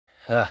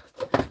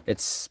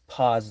It's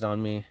paused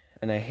on me,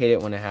 and I hate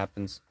it when it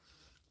happens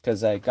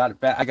because I got it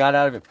back. I got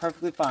out of it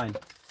perfectly fine.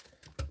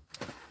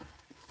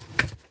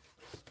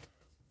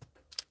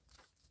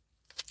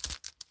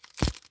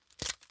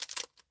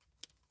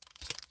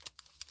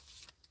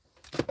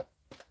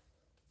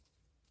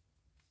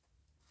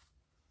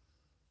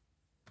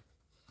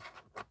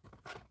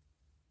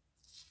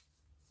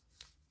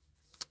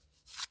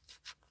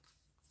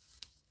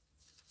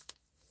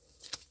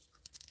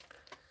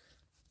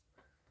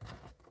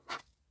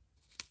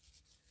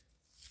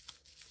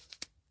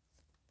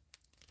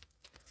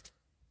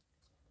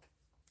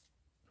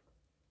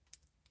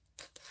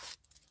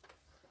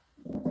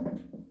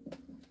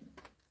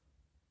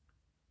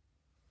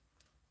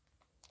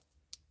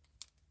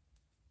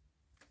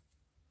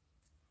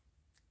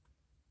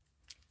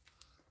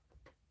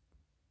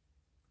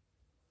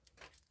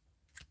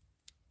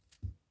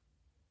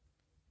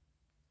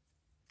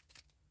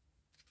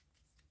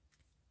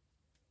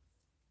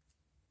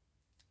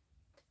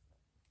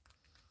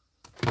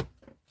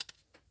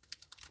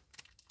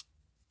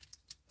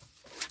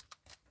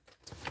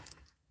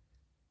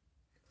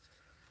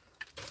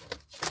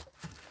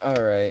 All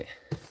right.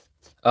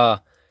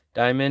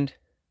 Diamond.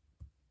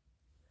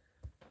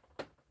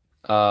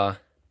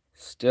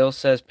 Still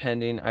says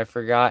pending. I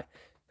forgot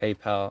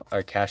PayPal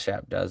or Cash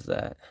App does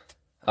that.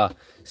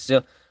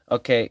 Still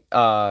okay.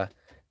 I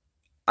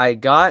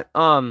got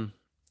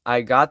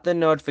the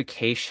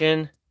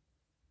notification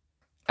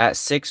at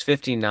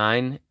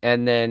 6:59,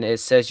 and then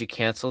it says you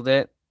canceled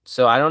it.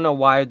 So I don't know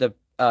why the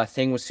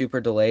thing was super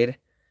delayed.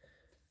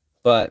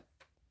 But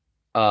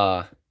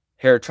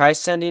here, try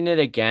sending it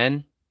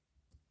again,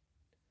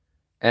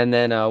 and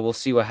then we'll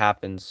see what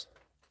happens.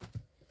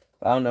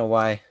 I don't know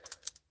why.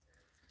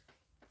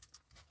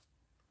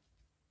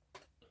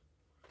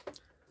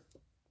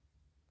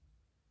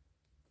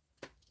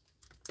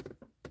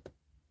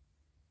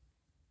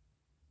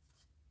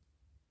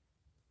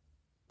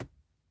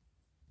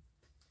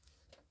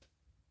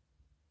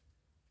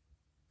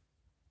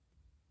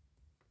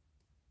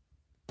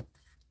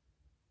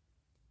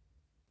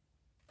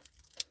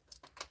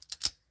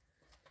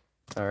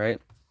 All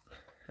right,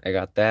 I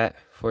got that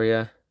for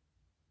you.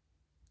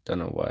 Don't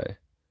know why.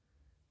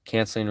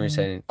 Canceling,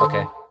 resetting.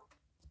 Okay.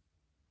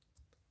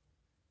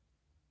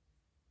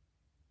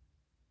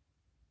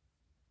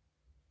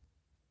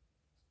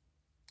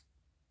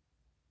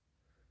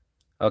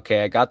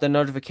 Okay, I got the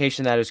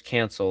notification that it was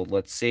canceled.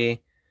 Let's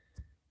see.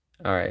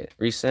 All right,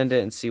 resend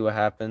it and see what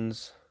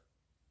happens.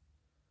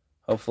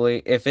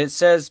 Hopefully, if it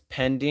says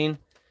pending,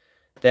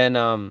 then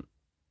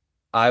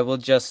I will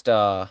just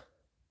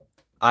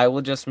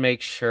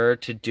make sure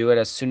to do it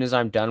as soon as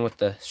I'm done with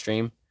the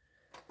stream.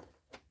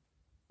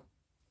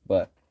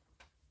 But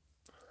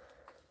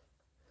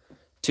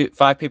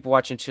 5 people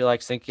watching, 2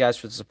 likes. Thank you guys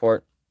for the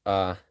support.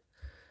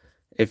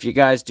 If you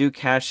guys do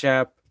Cash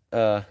App,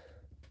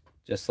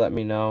 just let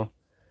me know.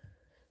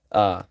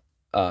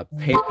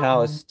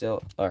 PayPal is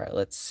still all right.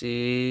 Let's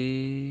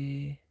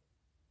see.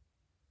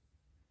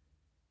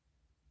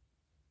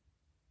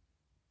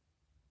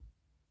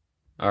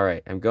 All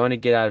right, I'm going to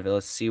get out of it.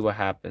 Let's see what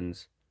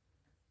happens.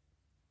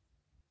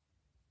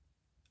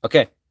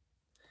 Okay,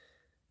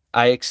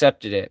 I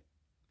accepted it.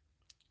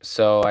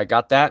 So I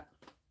got that.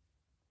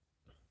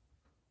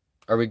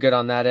 Are we good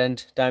on that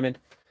end, Diamond?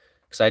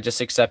 Because I just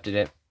accepted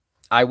it.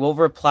 I will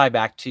reply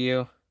back to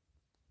you.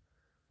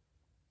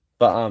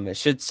 But it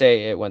should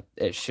say it went.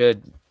 It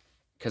should,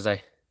 because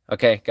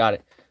okay, got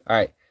it. All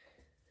right.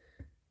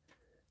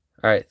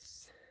 All right.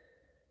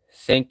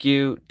 Thank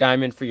you,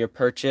 Diamond, for your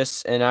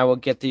purchase, and I will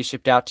get these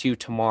shipped out to you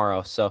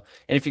tomorrow. So,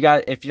 and if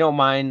you don't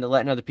mind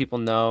letting other people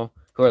know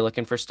who are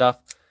looking for stuff,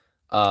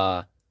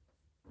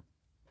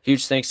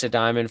 huge thanks to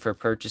Diamond for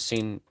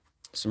purchasing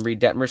some Reed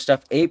Detmer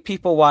stuff. 8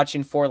 people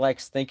watching, 4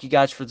 likes. Thank you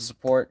guys for the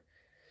support.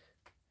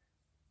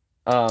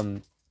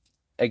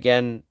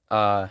 Again,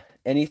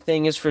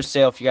 anything is for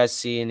sale if you guys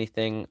see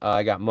anything.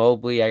 I got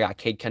Mobley, I got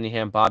Cade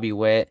Cunningham, Bobby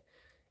Witt.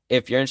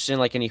 If you're interested in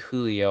like any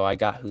Julio, I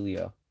got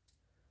Julio.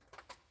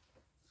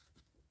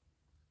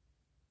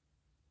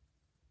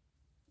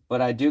 But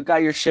I do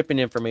got your shipping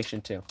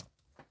information too.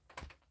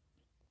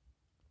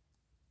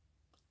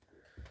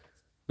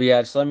 But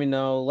yeah, just let me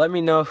know. Let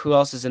me know who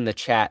else is in the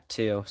chat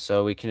too,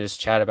 so we can just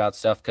chat about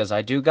stuff. Because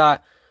I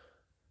am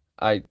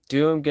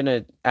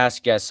gonna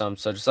ask you guys some.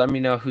 So just let me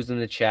know who's in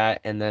the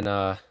chat, and then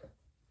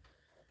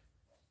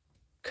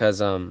because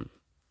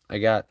I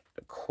got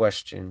a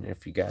question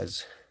if you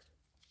guys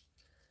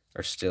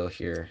are still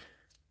here.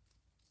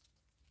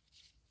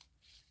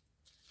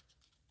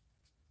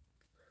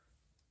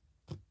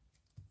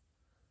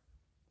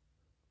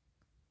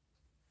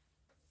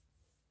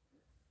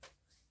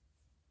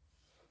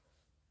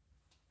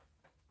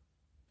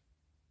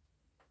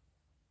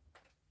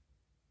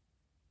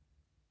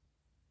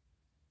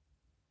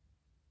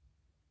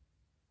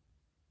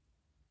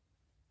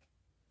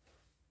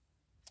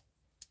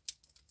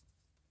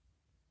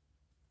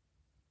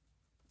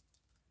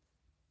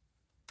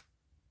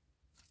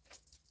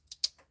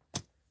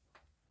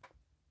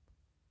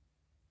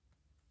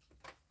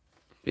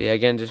 But yeah,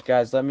 again, just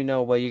guys, let me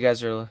know what you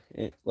guys are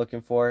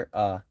looking for.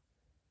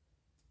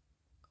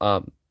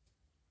 Um,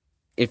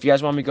 if you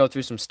guys want me to go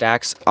through some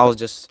stacks,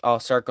 I'll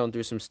start going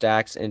through some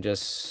stacks and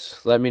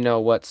just let me know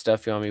what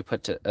stuff you want me to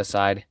put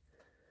aside.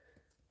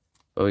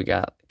 But we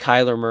got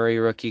Kyler Murray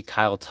rookie,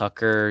 Kyle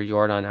Tucker,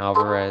 Jordan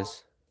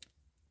Alvarez.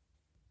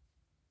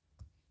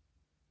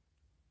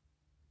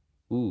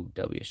 Ooh,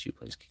 WSU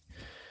plays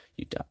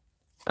Utah.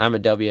 I'm a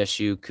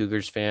WSU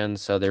Cougars fan,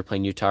 so they're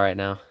playing Utah right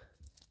now.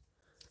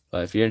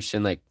 But if you're interested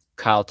in like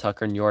Kyle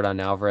Tucker and Jordan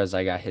Alvarez,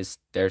 I got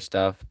their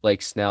stuff.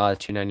 Blake Snell at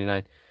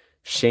 299.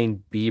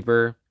 Shane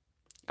Bieber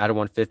out of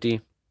 150.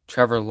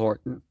 Trevor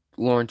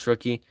Lawrence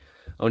rookie.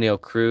 O'Neal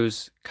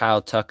Cruz.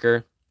 Kyle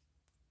Tucker.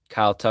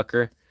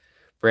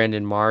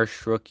 Brandon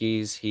Marsh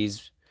rookies.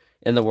 He's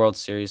in the World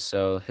Series,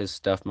 so his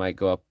stuff might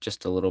go up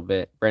just a little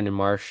bit. Brandon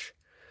Marsh.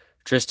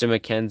 Tristan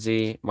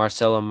McKenzie.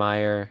 Marcelo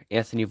Meyer.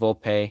 Anthony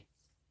Volpe.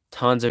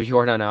 Tons of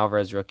Jordan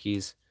Alvarez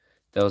rookies.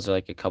 Those are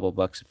like a couple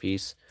bucks a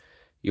piece.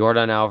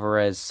 Jordan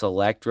Alvarez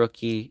select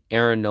rookie.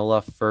 Aaron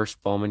Nola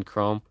first Bowman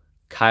Chrome.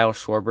 Kyle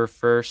Schwarber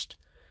first.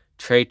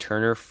 Trey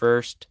Turner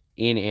first.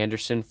 Ian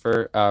Anderson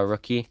for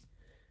rookie.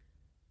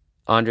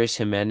 Andres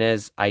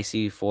Jimenez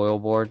icy foil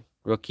board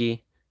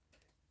rookie.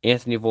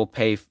 Anthony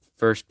Volpe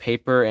first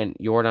paper, and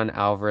Jordan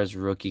Alvarez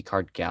rookie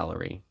card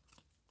gallery.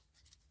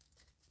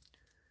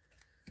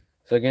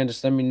 So again,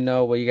 just let me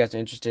know what you guys are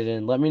interested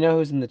in. Let me know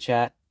who's in the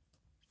chat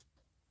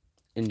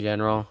in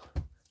general,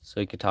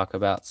 so we could talk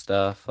about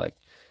stuff like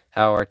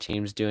how our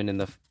team's doing in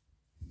the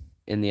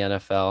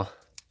NFL.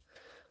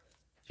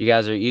 If you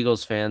guys are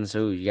Eagles fans,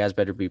 you guys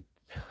better be.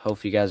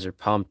 Hope you guys are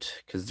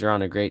pumped because they're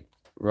on a great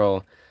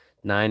roll.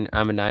 I'm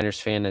a Niners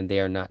fan, and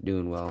they are not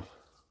doing well.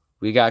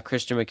 We got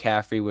Christian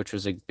McCaffrey, which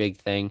was a big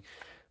thing,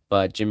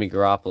 but Jimmy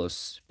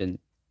Garoppolo's been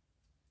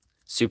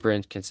super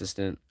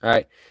inconsistent. All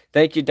right,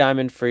 thank you,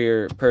 Diamond, for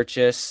your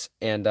purchase,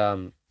 and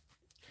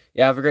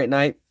yeah, have a great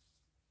night.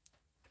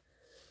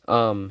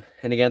 And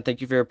again, thank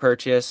you for your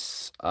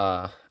purchase.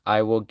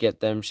 I will get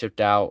them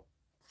shipped out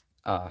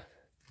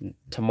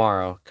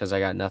tomorrow because I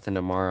got nothing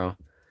tomorrow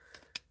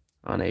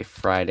on a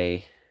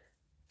Friday.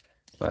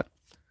 But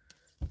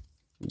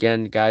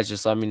again, guys,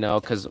 just let me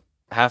know because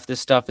half this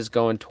stuff is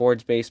going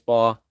towards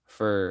baseball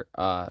for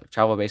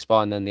travel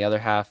baseball, and then the other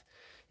half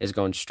is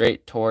going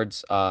straight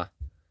towards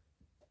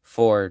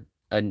for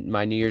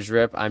my New Year's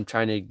rip. I'm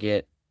trying to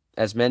get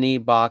as many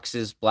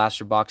boxes,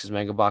 blaster boxes,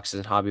 mega boxes,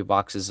 and hobby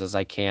boxes as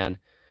I can.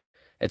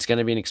 It's going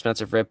to be an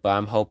expensive rip, but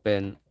I'm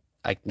hoping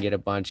I can get a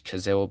bunch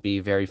because it will be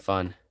very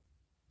fun.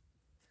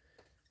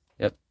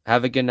 Yep.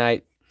 Have a good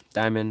night,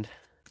 Diamond.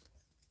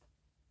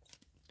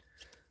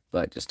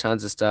 But just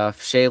tons of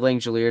stuff. Shea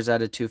Langeliers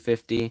out of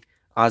 250.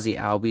 Ozzy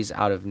Albies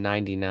out of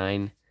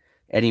 99.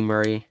 Eddie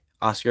Murray.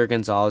 Oscar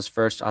Gonzalez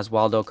first.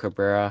 Oswaldo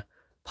Cabrera.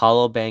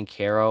 Paulo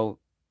Banchero.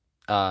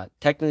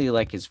 Technically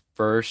like his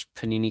first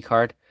Panini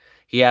card.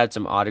 He had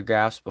some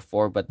autographs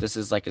before, but this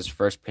is like his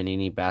first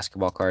Panini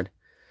basketball card.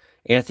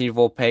 Anthony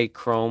Volpe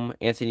Chrome.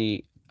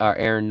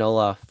 Aaron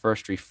Nola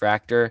first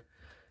refractor.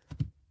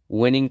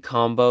 Winning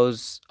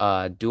combos.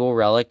 Dual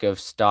relic of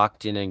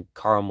Stockton and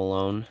Karl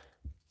Malone.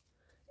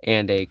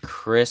 And a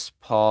Chris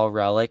Paul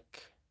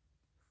relic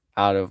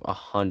out of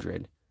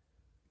 100.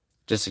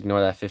 Just ignore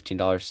that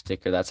 $15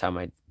 sticker. That's how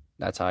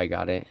I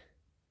got it.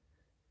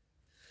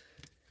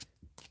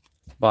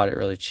 Bought it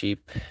really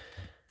cheap.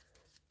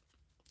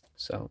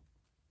 So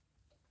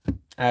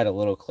I had a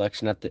little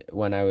collection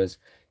when I was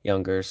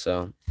younger.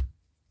 So,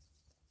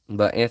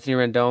 but Anthony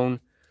Rendon,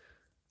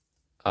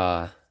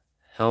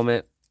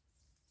 helmet,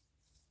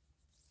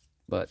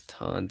 but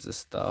tons of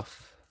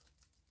stuff.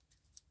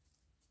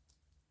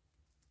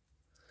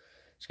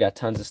 She's got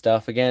tons of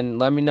stuff. Again,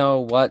 let me know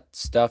what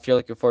stuff you're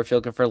looking for. If you're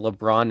looking for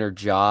LeBron or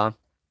Ja,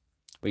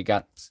 we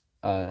got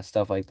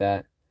stuff like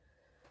that.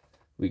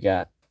 We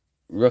got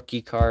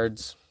rookie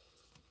cards,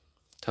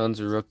 tons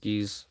of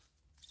rookies.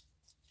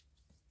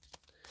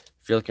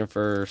 If you're looking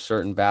for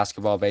certain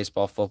basketball,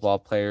 baseball, football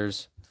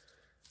players,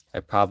 I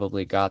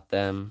probably got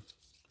them.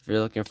 If you're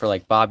looking for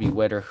like Bobby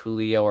Witt or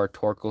Julio or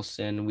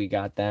Torkelson, we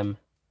got them.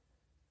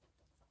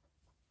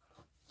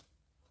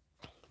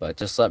 But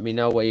just let me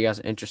know what you guys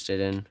are interested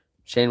in.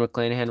 Shane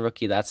McClanahan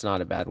rookie, that's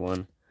not a bad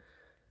one.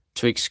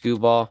 Tweak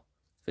Skubal,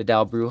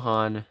 Vidal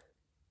Brujan,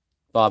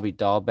 Bobby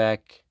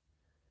Dahlbeck,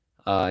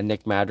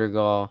 Nick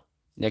Madrigal,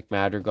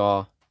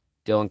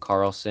 Dylan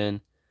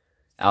Carlson,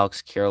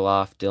 Alex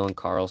Kirilloff, Dylan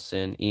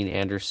Carlson, Ian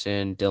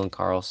Anderson, Dylan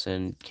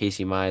Carlson,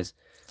 Casey Mize,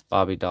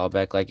 Bobby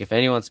Dahlbeck. Like, if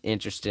anyone's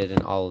interested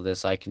in all of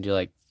this, I can do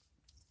like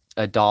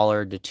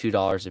 $1 to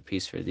 $2 a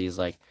piece for these.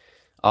 Like,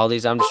 all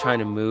these, I'm just trying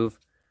to move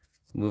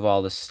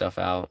all this stuff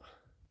out.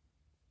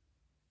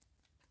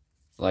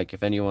 Like,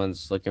 if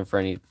anyone's looking for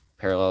any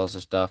parallels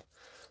or stuff,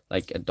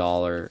 like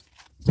 $1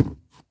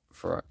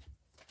 for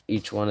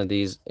each one of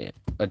these,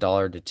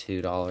 $1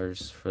 to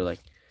 $2 for like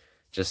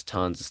just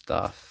tons of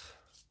stuff.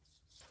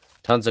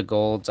 Tons of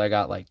golds. I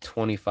got like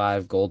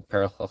 25 gold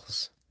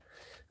parallels.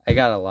 I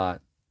got a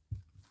lot.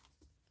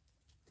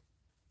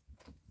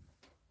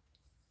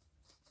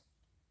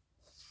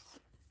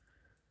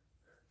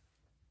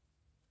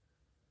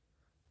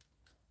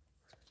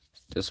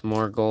 Just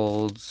more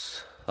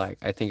golds. Like,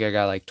 I think I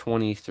got like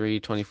 23,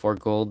 24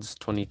 golds,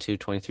 22,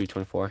 23,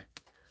 24.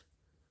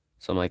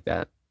 Something like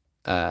that.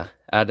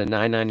 Out of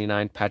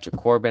 999, Patrick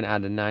Corbin.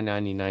 Out of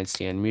 999,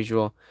 Stan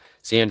Musial.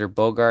 Xander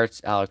Bogaerts,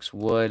 Alex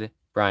Wood,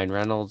 Brian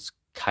Reynolds,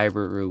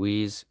 Kyber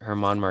Ruiz,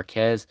 Herman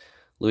Marquez,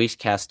 Luis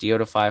Castillo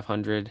to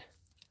 500.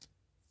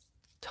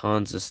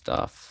 Tons of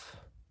stuff.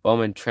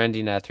 Bowman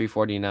trending at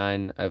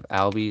 349 of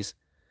Albies.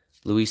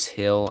 Luis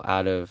Hill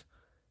out of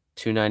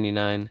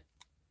 299.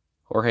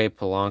 Jorge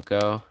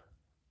Polanco.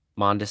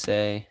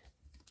 Mondesi.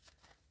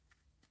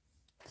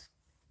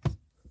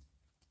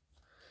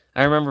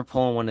 I remember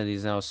pulling one of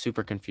these and I was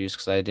super confused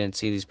because I didn't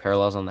see these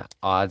parallels on the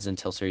odds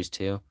until Series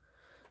 2.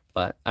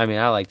 But, I mean,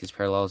 I like these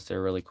parallels.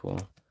 They're really cool.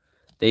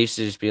 They used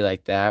to just be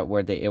like that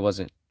where it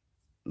wasn't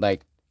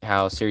like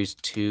how Series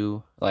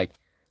 2, like,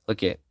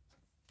 look at,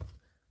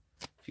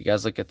 if you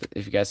guys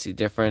see the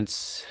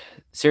difference,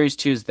 Series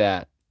 2 is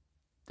that.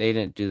 They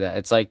didn't do that.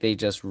 It's like they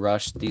just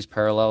rushed these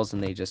parallels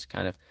and they just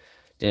kind of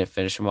didn't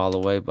finish them all the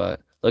way.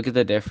 But look at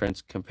the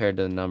difference compared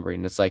to the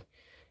numbering. It's like,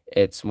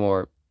 it's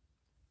more,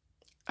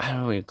 I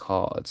don't know what you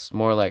call it. It's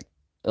more like,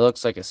 it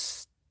looks like a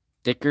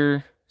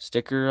sticker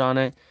on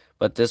it.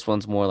 But this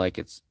one's more like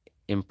it's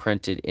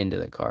imprinted into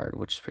the card,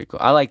 which is pretty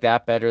cool. I like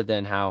that better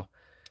than how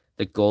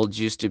the golds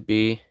used to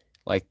be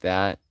like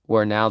that.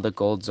 Where now the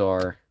golds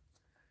are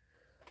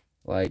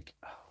like,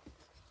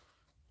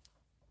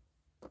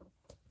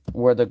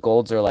 where the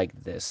golds are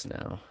like this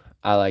now.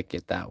 I like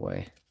it that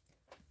way.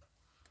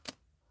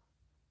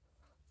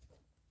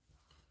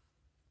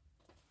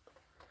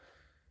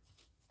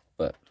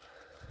 But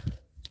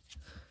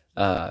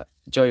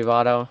Joey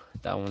Votto,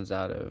 that one's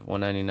out of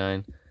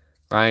 199.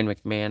 Ryan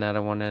McMahon out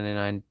of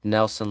 199.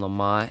 Nelson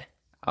Lamont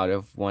out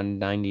of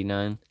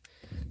 199.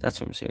 That's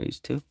from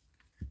Series 2.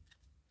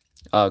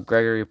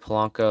 Gregory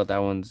Polanco, that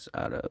one's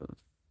out of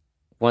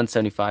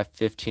 175,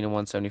 15 and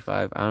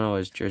 175. I don't know what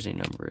his jersey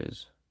number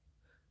is.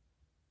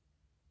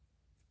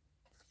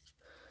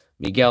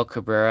 Miguel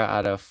Cabrera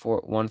out of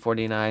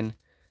 149.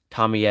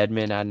 Tommy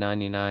Edman out of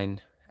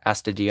 99.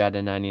 Astudillo out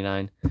of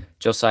 99.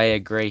 Josiah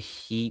Gray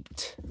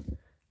Heat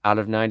out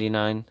of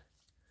 99.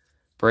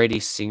 Brady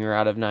Singer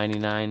out of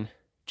 99.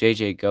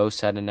 JJ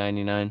Ghost out of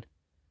 99.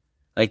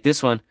 Like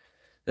this one.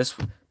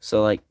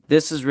 So like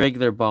this is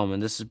regular Bowman.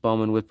 This is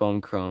Bowman with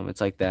Bowman Chrome.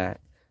 It's like that.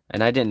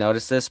 And I didn't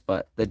notice this,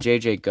 but the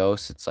JJ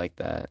Ghost, it's like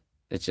that.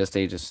 It's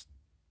just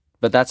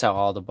but that's how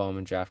all the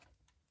Bowman draft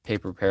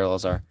paper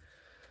parallels are.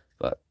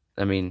 But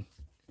I mean,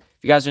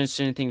 if you guys are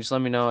interested in anything, just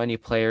let me know. Any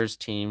players,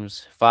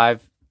 teams,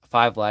 five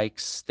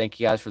likes. Thank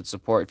you guys for the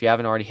support. If you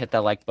haven't already, hit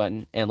that like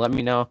button and let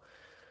me know.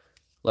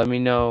 Let me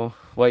know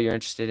what you're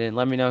interested in.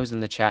 Let me know who's in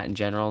the chat in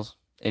general.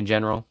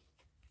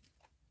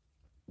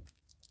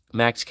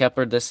 Max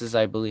Kepler,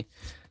 I believe,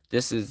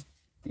 this is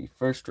the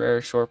first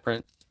rare short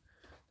print.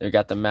 They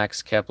got the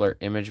Max Kepler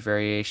image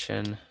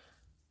variation.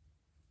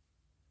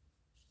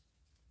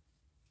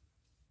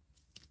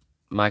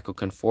 Michael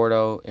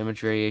Conforto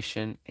image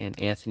variation and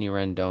Anthony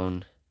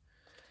Rendon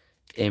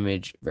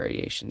image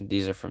variation.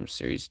 These are from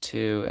Series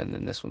 2, and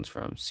then this one's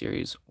from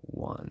Series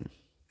 1.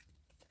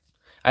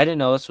 I didn't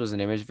know this was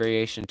an image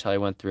variation until I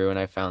went through and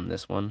I found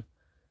this one.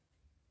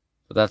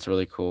 But that's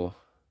really cool.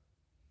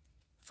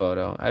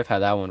 Photo. I've had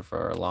that one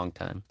for a long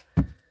time.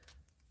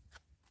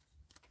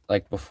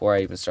 Like before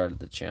I even started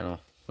the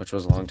channel, which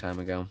was a long time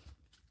ago.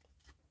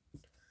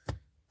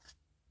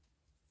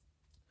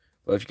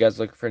 But if you guys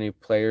looking for any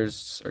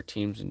players or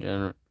teams in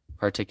general,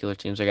 particular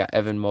teams, I got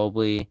Evan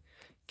Mobley,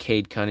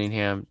 Cade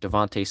Cunningham,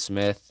 Devontae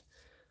Smith,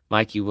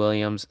 Mikey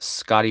Williams,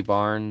 Scotty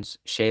Barnes,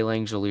 Shea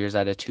Langeliers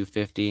out of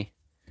 250,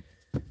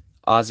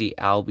 Ozzy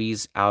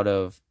Albies out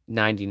of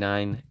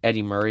 99,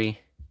 Eddie Murray,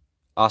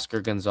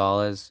 Oscar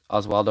Gonzalez,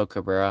 Oswaldo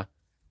Cabrera,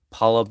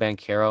 Paulo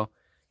Banchero,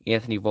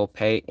 Anthony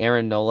Volpe,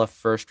 Aaron Nola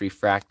first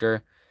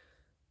refractor,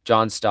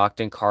 John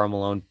Stockton, Karl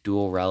Malone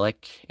dual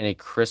relic, and a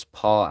Chris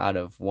Paul out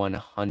of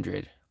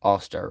 100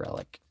 all-star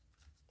relic.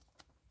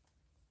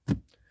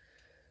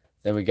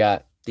 Then we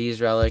got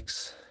these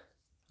relics.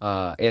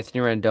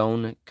 Anthony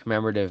Rendon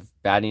commemorative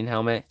batting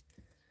helmet.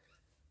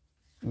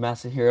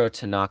 Masahiro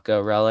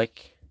Tanaka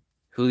relic.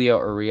 Julio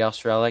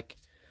Urias relic.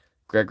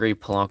 Gregory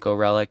Polanco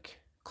relic.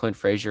 Clint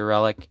Frazier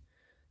relic.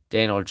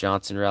 Daniel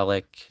Johnson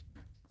relic.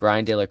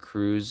 Brian De La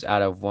Cruz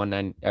out of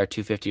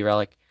 250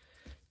 relic.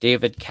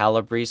 David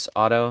Calabrese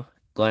auto.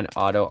 Glenn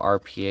Otto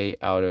RPA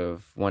out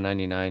of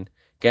 199.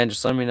 Again,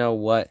 just let me know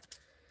what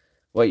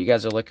you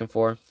guys are looking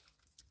for.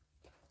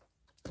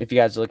 If you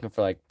guys are looking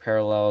for like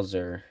parallels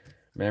or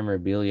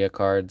memorabilia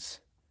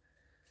cards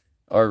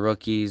or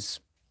rookies,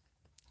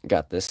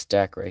 got this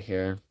stack right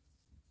here.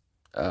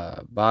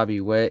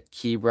 Bobby Witt,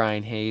 Key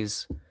Brian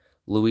Hayes,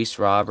 Luis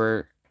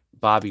Robert,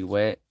 Bobby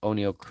Witt,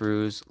 O'Neal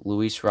Cruz,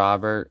 Luis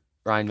Robert,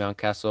 Ryan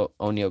Mountcastle,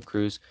 O'Neal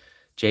Cruz,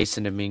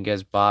 Jason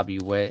Dominguez, Bobby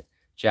Witt,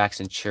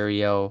 Jackson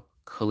Churio,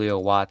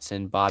 Khalil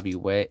Watson, Bobby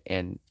Witt,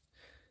 and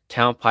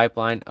talent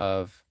pipeline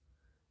of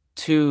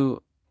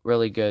two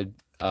really good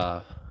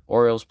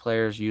Orioles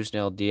players.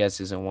 Yusniel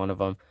Diaz isn't one of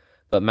them,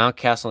 but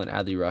Mountcastle and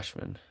Adley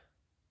Rutschman.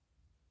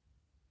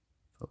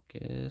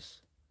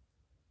 Focus.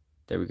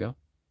 There we go.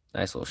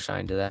 Nice little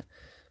shine to that.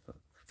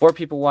 4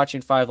 people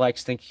watching, 5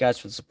 likes. Thank you guys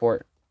for the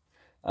support.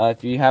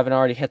 If you haven't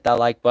already, hit that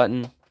like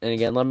button. And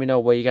again, let me know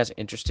what you guys are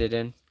interested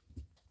in.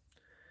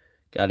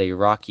 Got a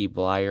Rocky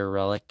Blyer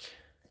relic.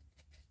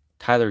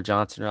 Tyler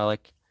Johnson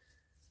relic.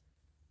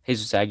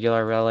 Jesus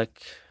Aguilar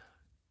relic.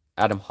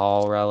 Adam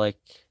Hall relic.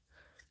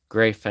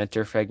 Gray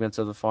Fenter fragments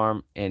of the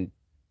farm. And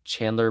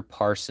Chandler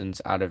Parsons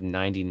out of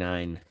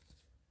 99.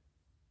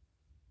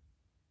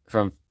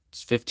 From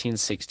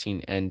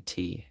 1516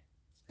 NT.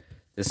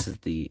 This is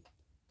the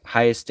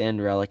highest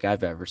end relic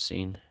I've ever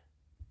seen.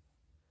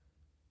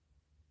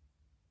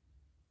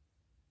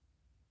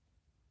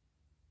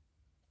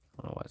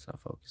 I don't know why it's not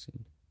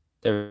focusing.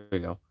 There we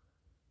go.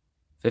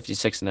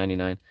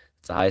 56.99.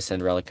 It's the highest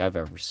end relic I've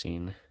ever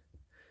seen.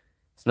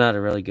 It's not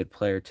a really good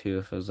player too.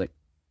 If it was like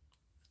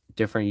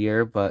different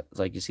year, but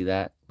like you see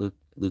that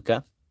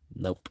Luca,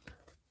 nope.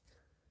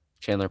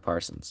 Chandler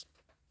Parsons.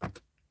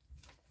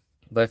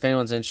 But if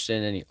anyone's interested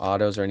in any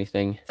autos or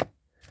anything,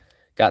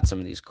 got some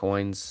of these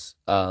coins.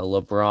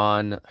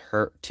 LeBron,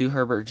 2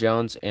 Herbert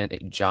Jones, and a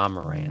Ja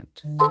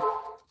Morant.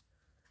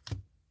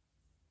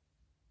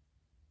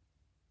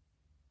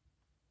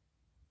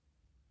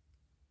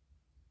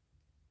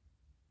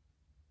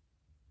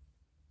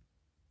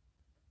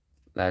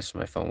 That's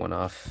my phone went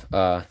off.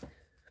 But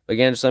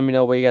again, just let me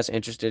know what you guys are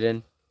interested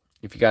in.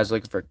 If you guys are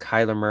looking for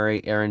Kyler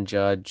Murray, Aaron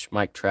Judge,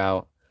 Mike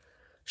Trout,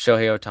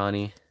 Shohei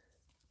Ohtani,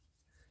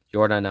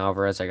 Yordan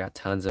Alvarez. I got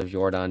tons of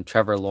Yordan.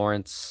 Trevor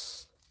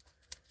Lawrence.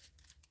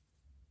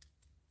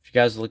 If you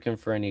guys are looking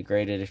for any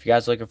graded, if you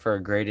guys are looking for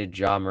a graded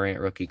Ja Morant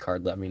rookie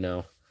card, let me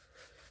know.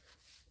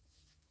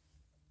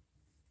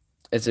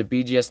 It's a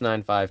BGS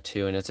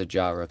 952 and it's a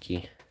Ja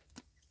rookie.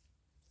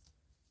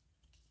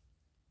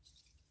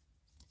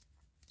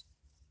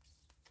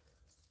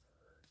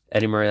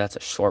 Eddie Murray, that's a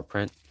short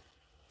print.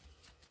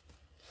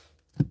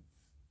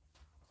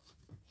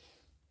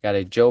 Got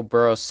a Joe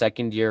Burrow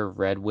second year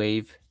red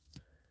wave.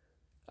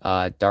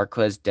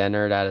 Darquez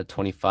Dennard out of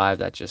 25.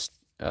 That's just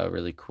a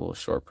really cool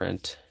short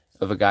print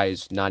of a guy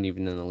who's not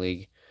even in the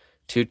league.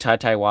 2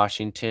 Ty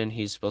Washington.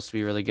 He's supposed to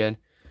be really good.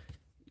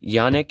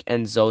 Yannick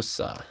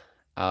Nzosa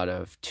out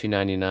of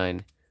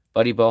 299.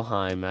 Buddy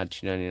Boeheim out of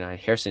 299.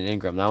 Harrison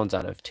Ingram. That one's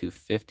out of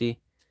 250.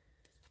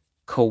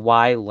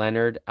 Kawhi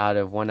Leonard out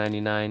of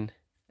 199.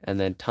 And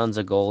then tons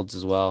of golds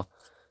as well.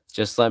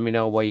 Just let me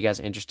know what you guys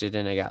are interested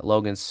in. I got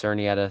Logan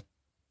Cerny out of,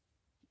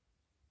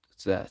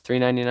 what's that,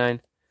 399.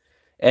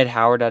 Ed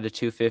Howard out of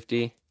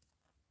 250.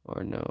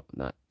 Or no,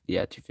 not,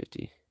 yeah,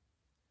 250.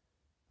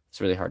 It's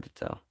really hard to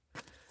tell.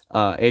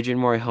 Adrian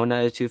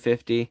Morihona out of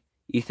 250.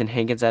 Ethan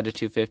Hankins out of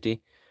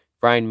 250.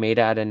 Brian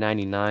Maida out of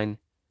 99.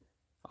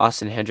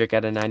 Austin Hendrick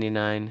out of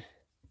 99.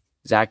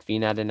 Zach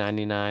Veen out of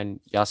 99.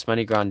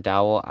 Yasmani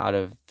Grandal out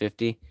of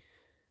 50.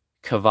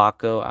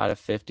 Cavaco out of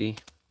 50.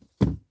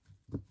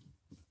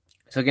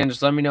 So again,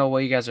 just let me know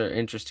what you guys are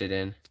interested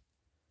in.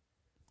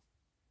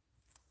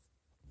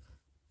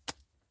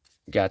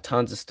 Got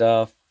tons of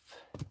stuff.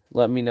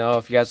 Let me know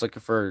if you guys are looking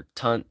for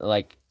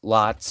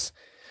lots,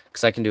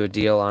 because I can do a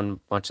deal on a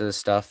bunch of this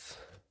stuff.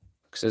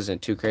 Because it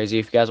isn't too crazy.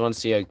 If you guys want to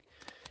see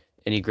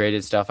any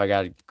graded stuff, I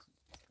got a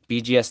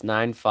BGS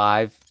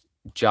 9.5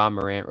 Ja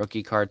Morant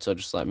rookie card. So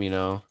just let me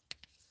know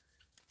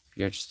if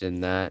you're interested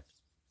in that.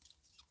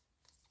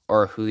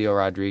 Or Julio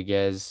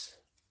Rodriguez.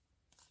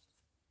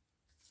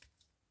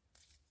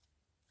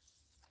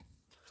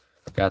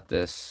 Got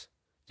this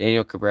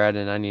Daniel Cabrera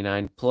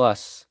 99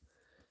 plus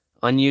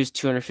unused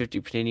 250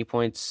 Panini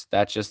points.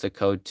 That's just a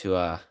code to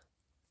the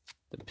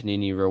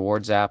Panini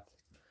Rewards app.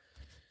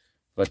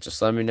 But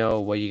just let me know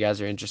what you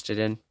guys are interested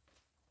in.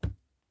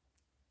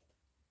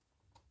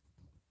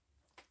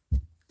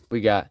 We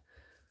got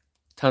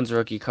tons of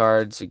rookie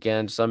cards.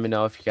 Again, just let me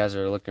know if you guys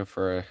are looking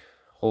for a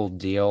whole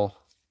deal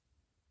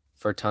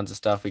for tons of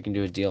stuff. We can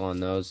do a deal on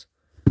those.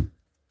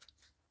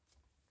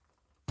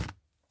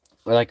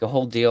 Or like a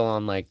whole deal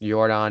on like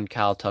Jordan,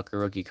 Kyle Tucker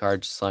rookie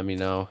cards. Just let me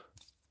know.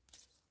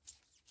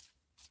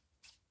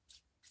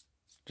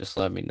 Just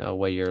let me know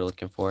what you're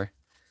looking for.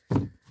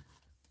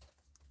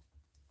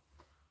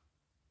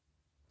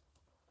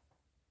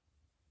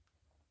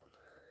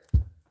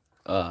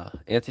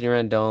 Anthony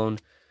Rendon,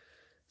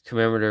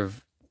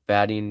 commemorative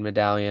batting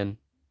medallion.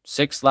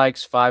 6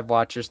 likes, 5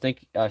 watchers. 3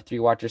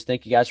 watchers.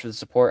 Thank you guys for the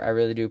support. I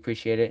really do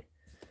appreciate it.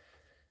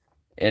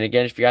 And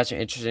again, if you guys are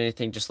interested in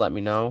anything, just let me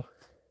know.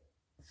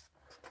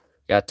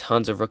 Got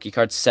tons of rookie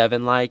cards.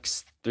 7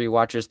 likes, 3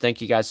 watchers. Thank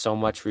you guys so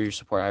much for your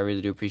support. I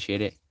really do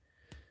appreciate it.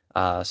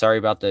 Sorry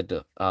about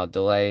the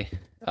delay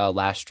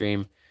last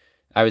stream.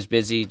 I was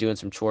busy doing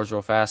some chores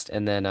real fast.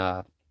 And then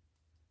the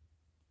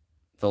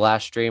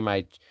last stream,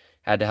 I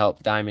had to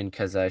help Diamond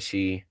because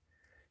she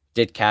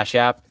did Cash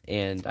App.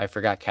 And I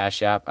forgot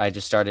Cash App. I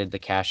just started the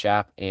Cash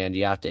App. And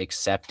you have to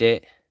accept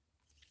it.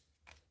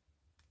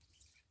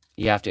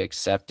 You have to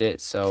accept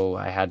it. So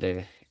I had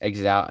to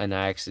exit out. And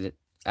I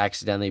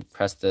accidentally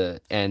pressed the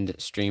end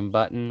stream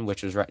button,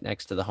 which was right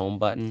next to the home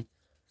button.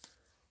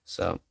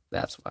 So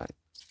that's why.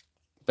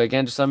 But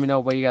again, just let me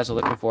know what you guys are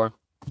looking for.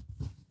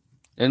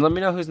 And let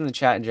me know who's in the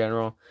chat in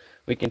general.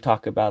 We can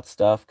talk about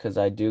stuff because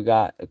I do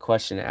got a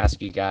question to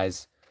ask you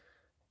guys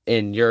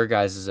in your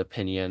guys'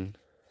 opinion.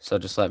 So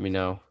just let me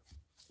know.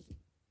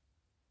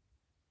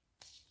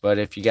 But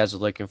if you guys are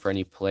looking for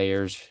any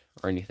players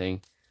or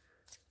anything,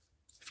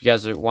 if you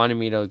guys are wanting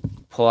me to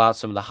pull out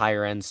some of the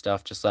higher end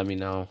stuff, just let me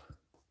know.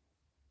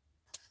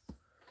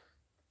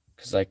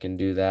 Because I can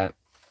do that.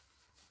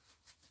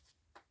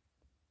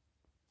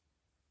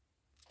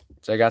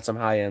 So I got some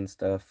high end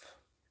stuff.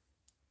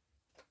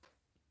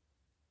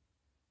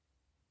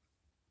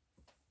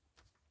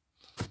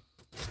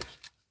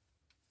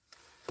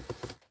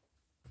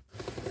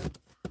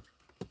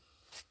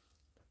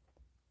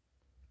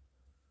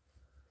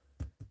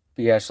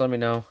 But yeah, just let me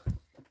know.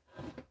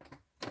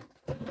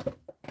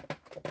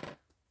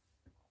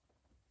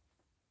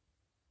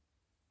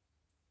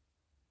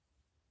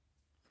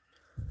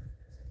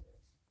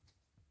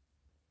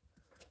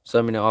 So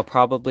let me know. I'll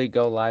probably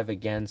go live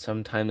again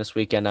sometime this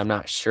weekend. I'm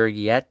not sure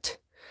yet.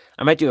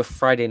 I might do a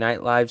Friday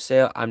night live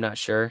sale. I'm not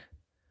sure.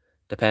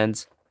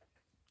 Depends.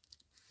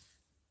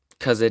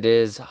 Because it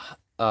is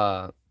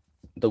the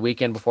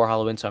weekend before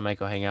Halloween, so I might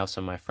go hang out with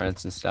some of my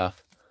friends and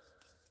stuff.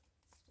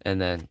 And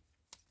then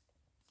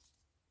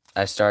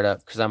I start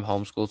up, because I'm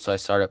homeschooled, so I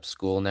start up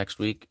school next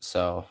week.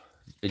 So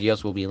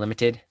videos will be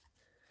limited.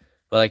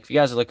 But like, if you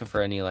guys are looking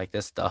for any like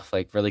this stuff,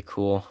 like really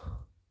cool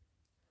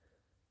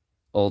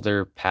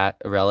older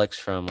relics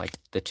from like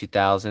the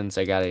 2000s,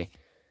 I got a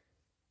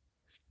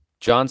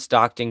John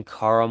Stockton,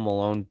 Karl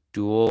Malone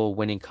dual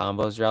winning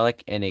combos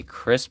relic, and a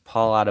Chris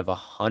Paul out of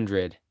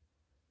 100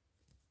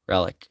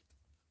 relic.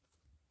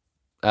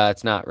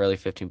 It's not really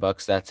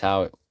 $15. That's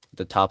how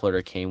the top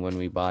loader came when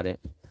we bought it.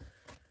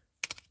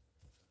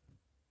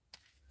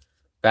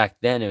 Back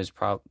then, it was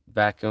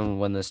back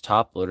when this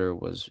top loader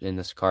was in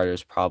this card, it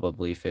was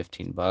probably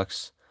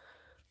 $15,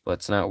 but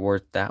it's not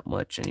worth that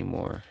much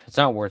anymore. It's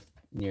not worth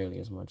nearly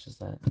as much as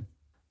that.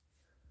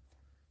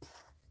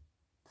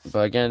 But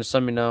again, just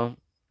let me know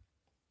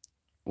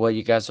what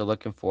you guys are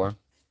looking for.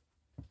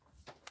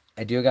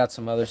 I do got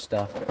some other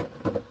stuff.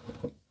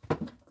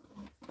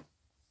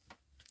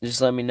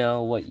 Just let me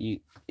know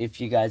if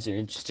you guys are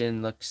interested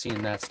in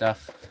seeing that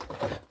stuff.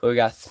 But we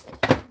got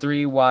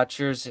 3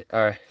 watchers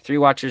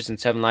and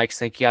 7 likes.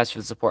 Thank you guys for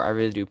the support. I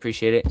really do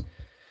appreciate it.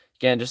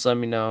 Again, just let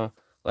me know.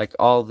 Like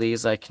all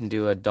these, I can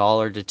do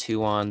 $1 to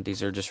 2 on.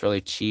 These are just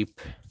really cheap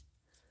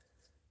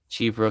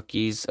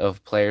rookies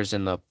of players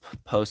in the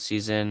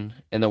postseason,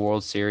 in the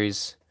World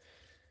Series.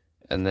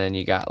 And then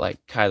you got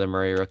like Kyler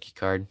Murray rookie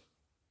card.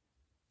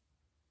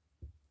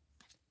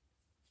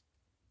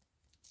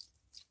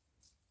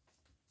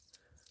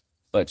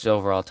 But just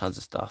overall, tons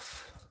of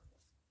stuff.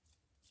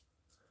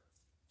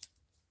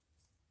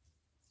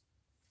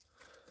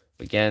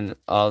 Again,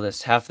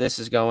 half this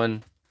is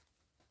going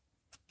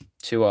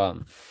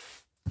to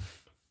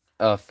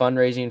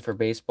fundraising for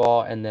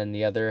baseball, and then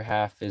the other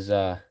half is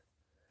the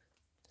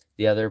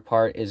other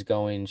part is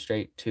going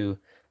straight to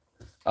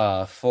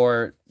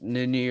for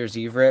New Year's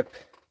Eve rip,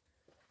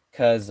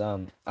 because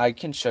I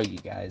can show you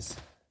guys.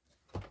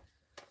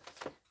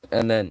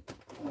 And then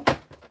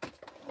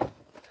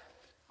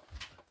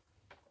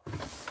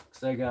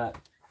so I got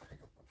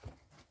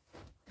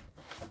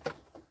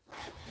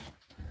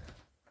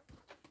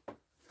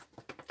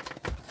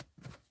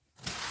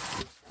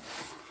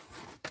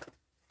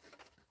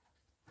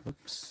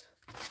oops.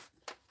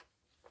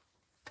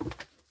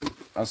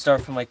 I'll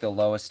start from like the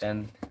lowest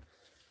end,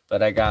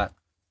 but I got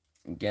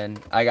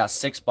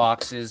 6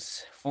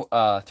 boxes,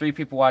 3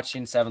 people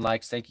watching, 7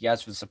 likes. Thank you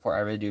guys for the support. I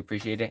really do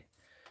appreciate it.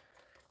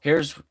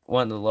 Here's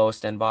one of the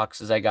lowest end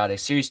boxes. I got a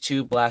Series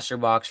 2 blaster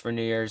box for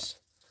New Year's.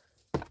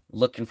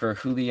 Looking for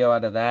Julio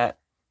out of that.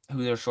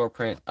 Julio short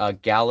print.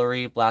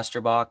 Gallery blaster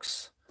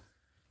box.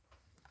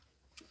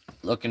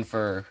 Looking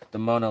for the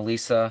Mona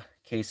Lisa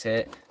case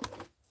hit.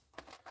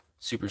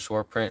 Super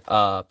short print.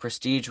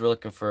 Prestige, we're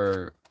looking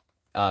for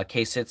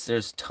case hits.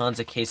 There's tons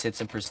of case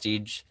hits in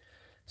Prestige.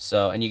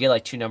 So, and you get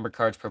like 2 number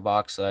cards per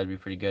box, so that'd be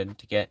pretty good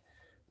to get.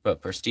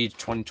 But Prestige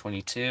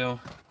 2022.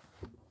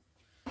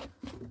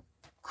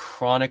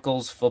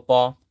 Chronicles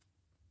football.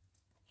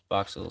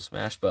 Box a little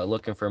smash, but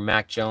looking for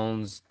Mac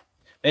Jones.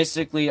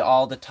 Basically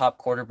all the top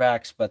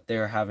quarterbacks, but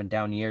they're having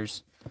down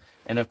years.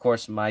 And of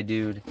course, my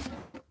dude,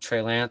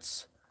 Trey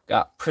Lance.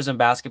 Got Prism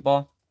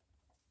Basketball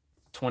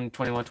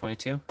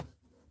 2021-22.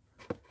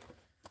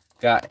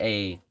 Got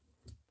a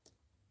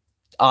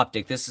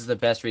Optic. This is the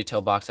best retail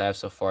box I have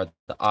so far.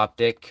 The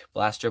Optic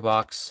blaster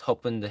box.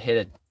 Hoping to hit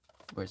it.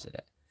 Where's it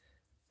at?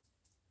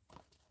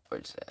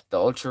 Where's it at? The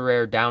ultra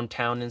rare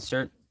downtown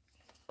insert.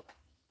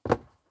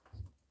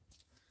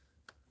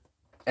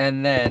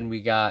 And then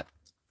we got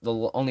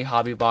the only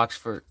hobby box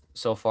for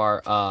so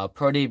far.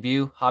 Pro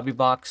debut hobby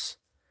box.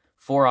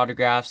 4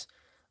 autographs.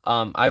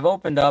 I've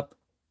opened up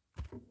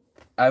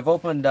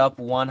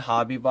 1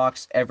 hobby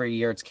box every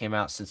year it's came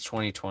out since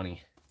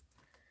 2020.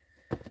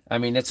 I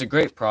mean, it's a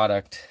great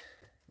product.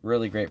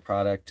 Really great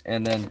product.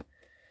 And then,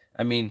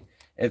 I mean,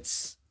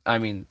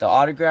 the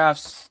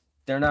autographs,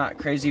 they're not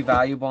crazy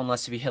valuable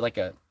unless if you hit like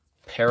a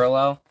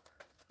parallel.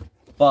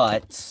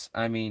 But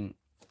I mean,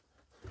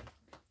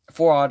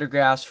 4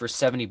 autographs for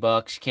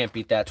 $70. You can't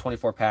beat that.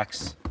 24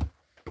 packs.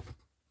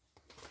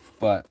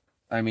 But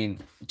I mean,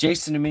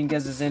 Jason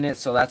Dominguez is in it,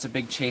 so that's a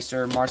big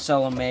chaser.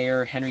 Marcelo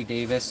Mayer, Henry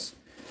Davis.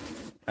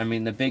 I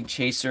mean, the big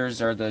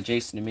chasers are the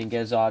Jason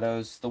Dominguez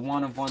autos. The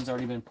 1-of-1's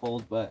already been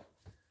pulled, but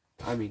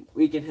I mean,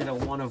 we can hit a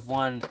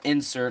 1-of-1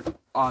 insert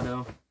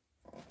auto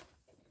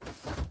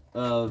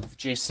of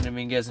Jason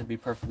Dominguez and be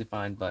perfectly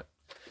fine. But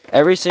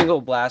every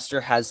single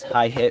blaster has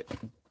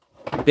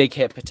big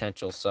hit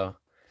potential. So,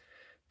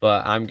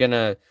 but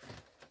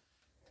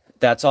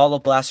that's all the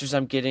blasters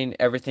I'm getting.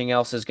 Everything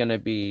else is gonna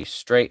be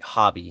straight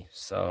hobby.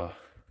 So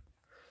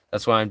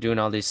that's why I'm doing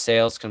all these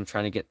sales, because I'm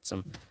trying to get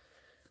some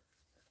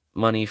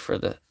money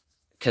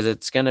because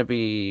it's gonna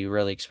be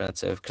really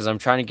expensive. Because I'm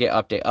trying to get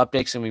update.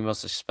 Update's gonna be the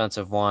most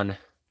expensive one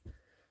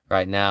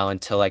right now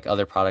until like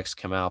other products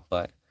come out.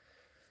 But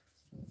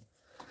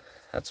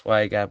that's why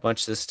I got a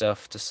bunch of this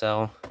stuff to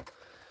sell.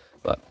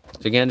 But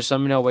again, just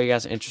let me know what you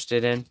guys are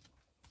interested in.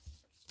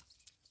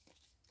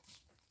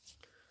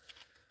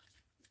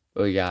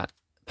 We got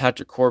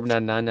Patrick Corbin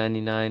at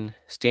 $9.99,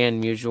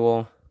 Stan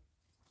Musial,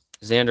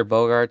 Xander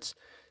Bogaerts.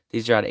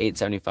 These are at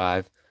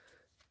 $8.75.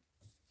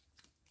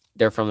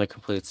 They're from the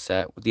complete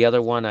set. The other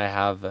one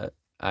I've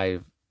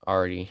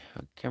already, I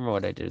can't remember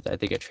what I did. I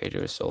think I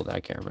traded or sold.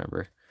 I can't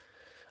remember.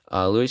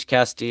 Luis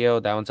Castillo,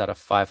 that one's out of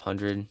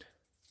 500.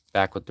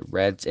 Back with the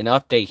Reds. In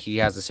update, he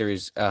has a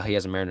series. He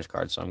has a Mariners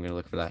card, so I'm gonna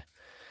look for that.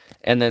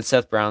 And then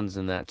Seth Brown's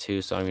in that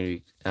too, so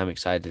I'm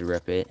excited to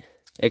rip it.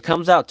 It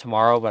comes out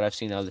tomorrow, but I've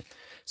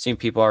seen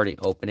people already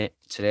open it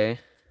today.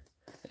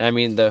 And I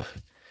mean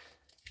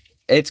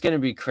it's gonna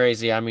be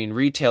crazy. I mean,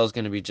 retail is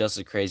gonna be just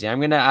as crazy. I'm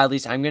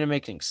gonna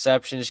make an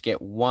exception, just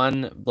get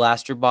one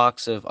blaster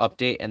box of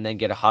update and then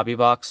get a hobby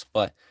box.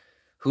 But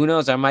who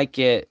knows? I might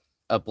get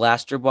a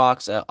blaster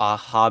box, a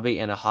hobby,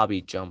 and a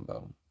hobby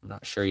jumbo. I'm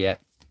not sure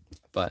yet,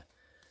 but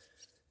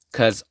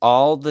because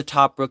all the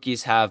top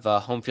rookies have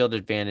home field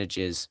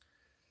advantages.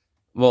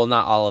 Well,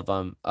 not all of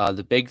them.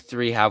 The big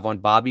three have one: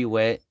 Bobby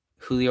Witt,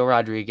 Julio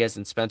Rodriguez,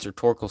 and Spencer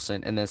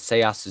Torkelson, and then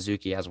Seiya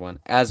Suzuki has one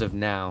as of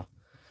now.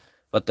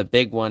 But the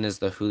big one is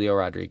the Julio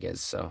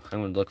Rodriguez, so I'm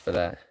going to look for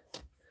that.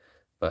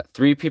 But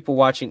 3 people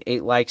watching,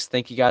 8 likes.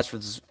 Thank you guys for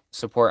the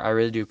support. I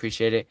really do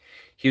appreciate it.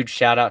 Huge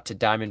shout out to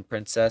Diamond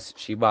Princess.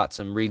 She bought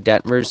some Reed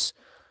Detmers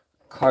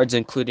cards,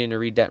 including a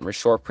Reed Detmer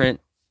short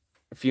print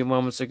a few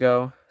moments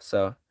ago.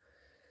 So,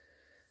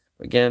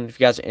 again, if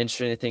you guys are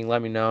interested in anything,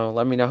 let me know.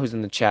 Let me know who's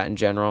in the chat in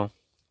general.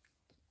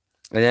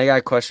 And I got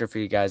a question for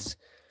you guys.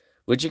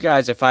 Would you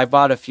guys, if I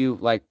bought a few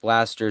like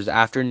blasters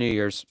after New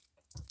Year's,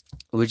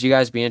 would you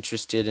guys be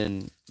interested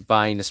in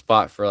buying a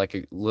spot for like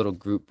a little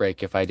group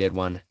break if I did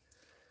one?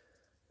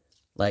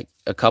 Like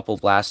a couple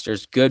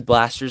blasters, good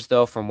blasters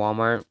though from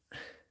Walmart,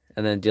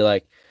 and then do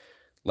like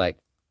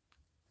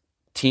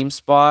team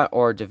spot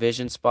or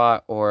division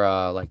spot or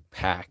like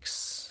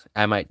packs.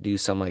 I might do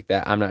something like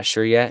that. I'm not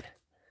sure yet,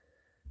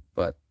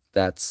 but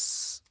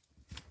that's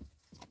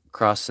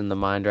crossing the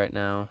mind right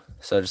now.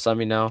 So just let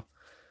me know.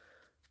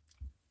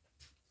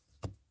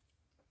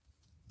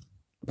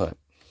 But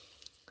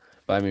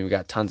I mean, we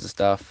got tons of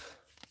stuff.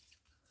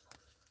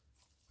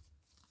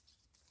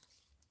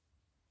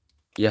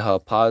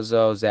 Yeho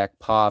Pazzo, Zach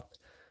Pop,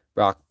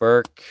 Brock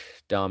Burke,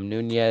 Dom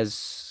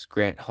Nunez,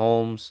 Grant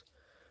Holmes,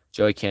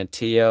 Joey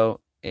Cantillo,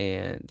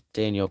 and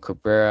Daniel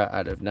Cabrera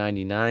out of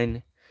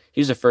 99.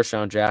 He was a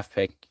first-round draft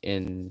pick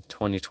in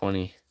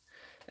 2020.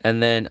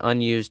 And then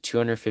unused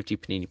 250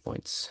 Panini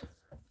points.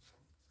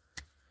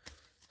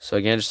 So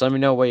again, just let me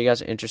know what you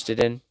guys are interested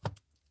in.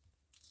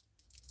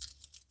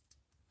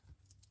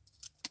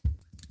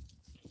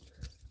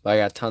 But I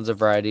got tons of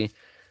variety,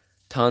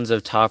 tons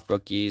of top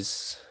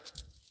rookies.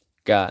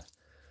 Got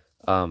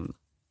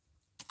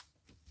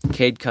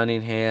Cade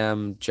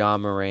Cunningham,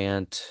 John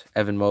Morant,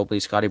 Evan Mobley,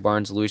 Scotty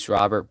Barnes, Luis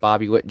Robert,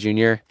 Bobby Witt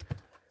Jr.,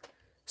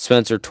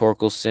 Spencer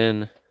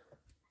Torkelson.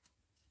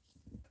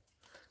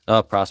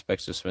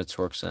 Prospects of Spencer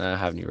Torkelson. I don't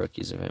have any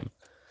rookies of him.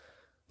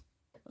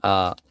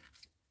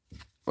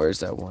 Where's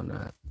that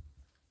one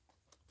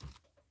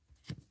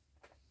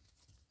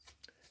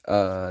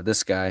at?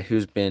 This guy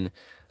who's been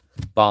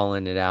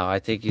balling it out. I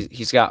think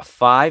he's got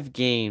 5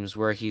 games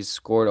where he's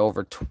scored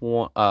over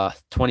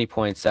 20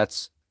 points.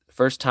 That's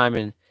first time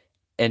in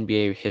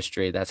NBA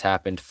history that's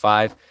happened.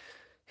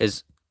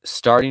 His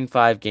starting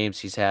 5 games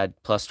he's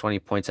had plus 20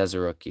 points as a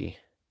rookie.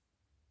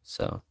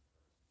 So,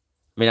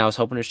 I mean, I was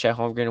hoping Chet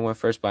Holmgren went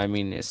first, but I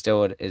mean, it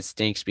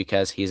stinks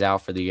because he's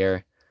out for the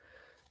year.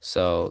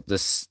 So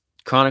this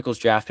Chronicles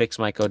draft picks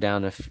might go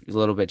down a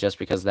little bit just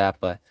because of that.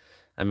 But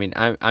I mean,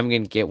 I'm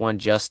gonna get one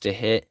just to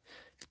hit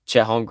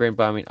Chet Holmgren.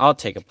 But I mean, I'll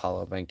take a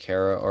Paulo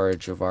Banchero or a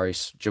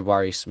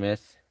Jabari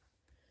Smith.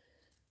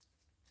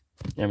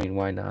 I mean,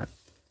 why not?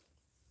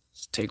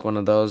 Let's take one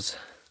of those.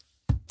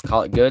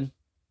 Call it good.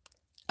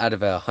 Out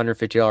of a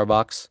 $150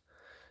 box.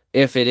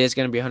 If it is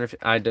going to be $150,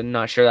 I'm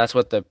not sure that's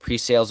what the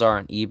pre-sales are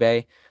on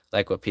eBay,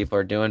 like what people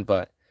are doing.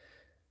 But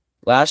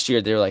last year,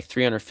 they were like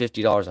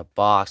 $350 a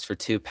box for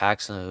 2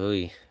 packs.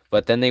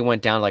 but then they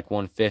went down like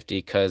 150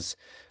 because,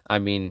 I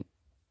mean,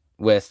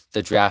 with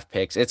the draft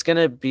picks, it's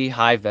gonna be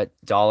high vet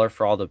dollar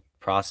for all the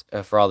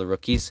for all the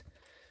rookies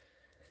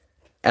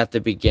at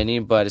the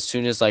beginning, but as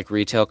soon as like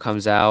retail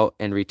comes out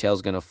and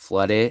retail's gonna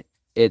flood it,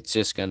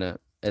 it's gonna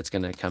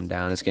come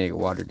down. It's gonna get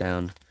watered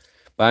down.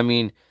 But I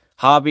mean,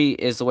 hobby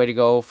is the way to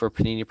go for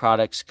Panini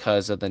products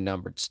because of the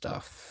numbered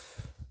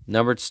stuff.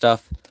 Numbered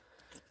stuff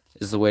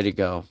is the way to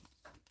go.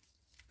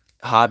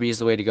 Hobby is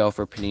the way to go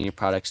for Panini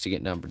products to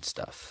get numbered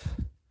stuff.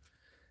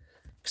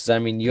 Because I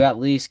mean, you at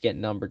least get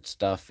numbered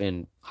stuff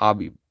in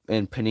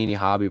Panini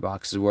hobby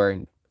boxes, where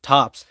in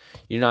tops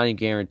you're not even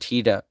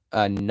guaranteed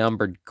a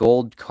numbered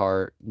gold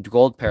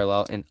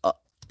parallel in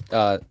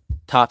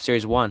top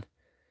series 1.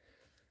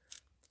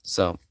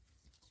 So,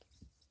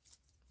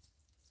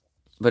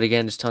 but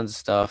again, there's tons of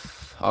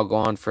stuff. I'll go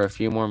on for a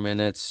few more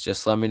minutes.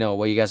 Just let me know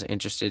what you guys are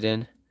interested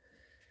in.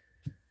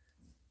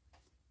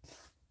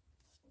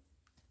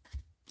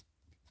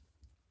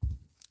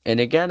 And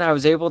again, I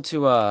was able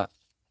to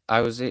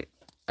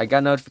I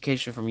got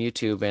notification from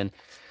YouTube, and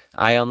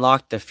I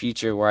unlocked the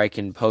feature where I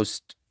can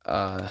post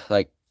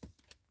like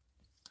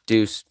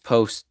do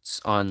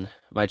posts on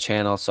my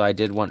channel. So I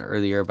did one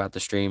earlier about the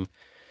stream,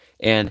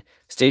 and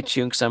stay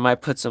tuned because I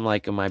might put some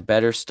like of my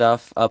better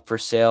stuff up for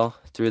sale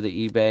through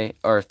the eBay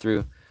or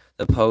through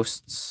the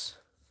posts.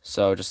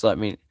 So just be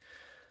on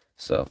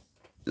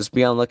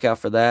the lookout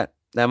for that.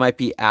 That might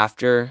be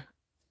after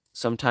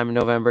sometime in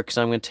November, because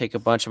I'm going to take a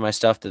bunch of my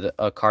stuff to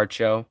a card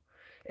show,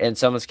 and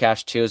Someone's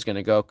Cash 2 is going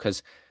to go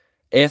because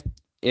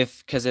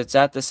because it's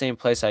at the same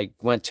place I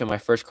went to my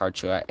first card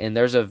show at, and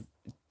there's a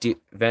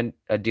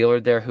dealer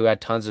there who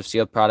had tons of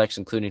sealed products,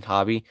 including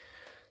hobby.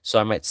 So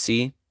I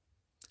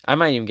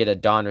might even get a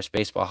Donruss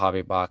baseball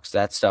hobby box.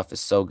 That stuff is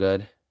so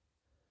good.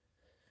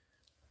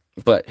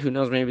 But who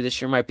knows, maybe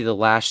this year might be the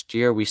last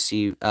year we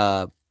see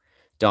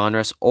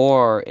Donruss,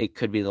 or it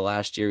could be the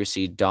last year we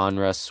see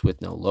Donruss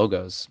with no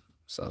logos.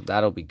 So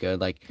that'll be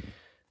good. Like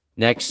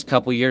next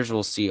couple years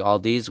we'll see all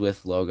these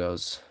with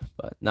logos,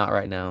 but not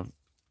right now.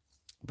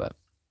 But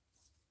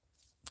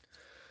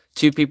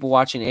 2 people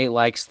watching, 8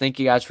 likes. Thank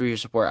you guys for your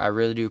support. I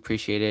really do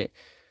appreciate it.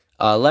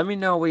 Let me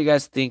know what you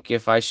guys think,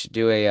 if I should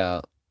do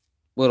a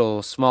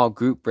little small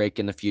group break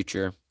in the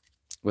future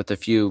with a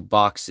few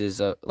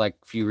boxes, like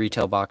a few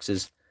retail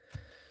boxes.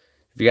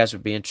 If you guys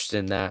would be interested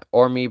in that,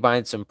 or me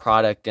buying some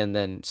product and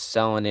then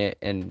selling it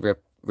and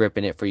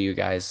ripping it for you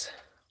guys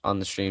on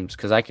the streams,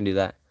 because I can do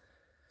that.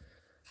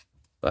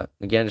 But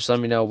again, just let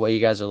me know what you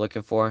guys are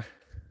looking for.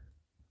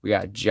 We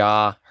got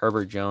Ja,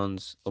 Herbert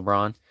Jones,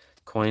 LeBron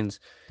coins.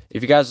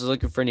 If you guys are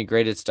looking for any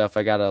graded stuff,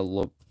 I got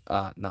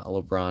not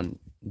LeBron,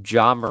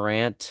 Ja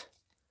Morant,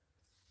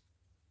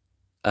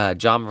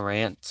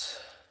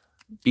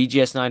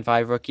 BGS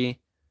 95 rookie.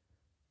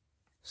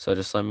 So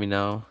just let me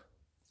know.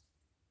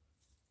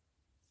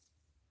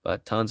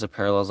 But tons of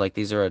parallels. Like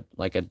these are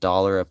like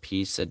 $1 a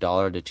piece,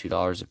 $1 to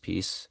 $2 a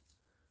piece.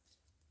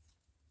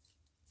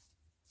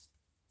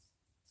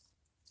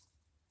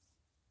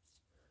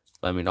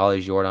 I mean, all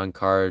these Jordan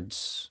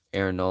cards,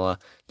 Aaron Nola.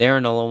 The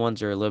Aaron Nola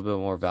ones are a little bit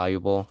more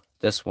valuable.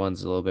 This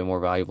one's a little bit more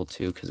valuable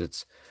too because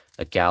it's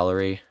a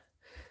gallery.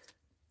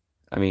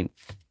 I mean,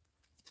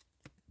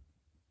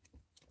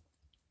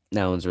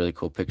 that one's a really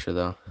cool picture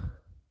though.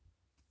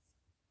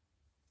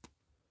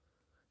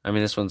 I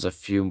mean, this one's a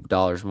few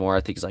dollars more.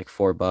 I think it's like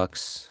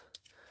 $4.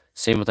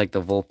 Same with like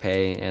the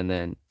Volpe, and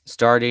then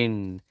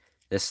starting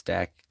this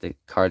stack, the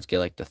cards get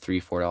like the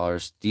 $3,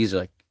 $4. These are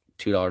like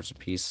 $2 a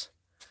piece.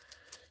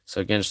 So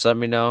again, just let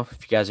me know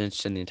if you guys are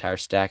interested in the entire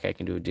stack. I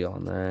can do a deal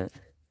on that.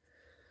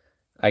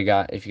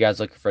 If you guys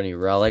looking for any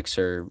relics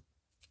or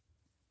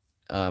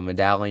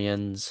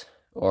medallions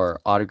or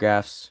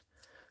autographs,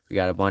 we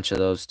got a bunch of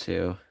those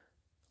too.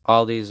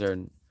 All these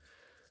we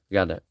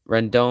got a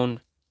Rendon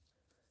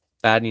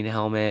batting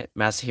helmet,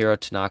 Masahiro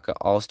Tanaka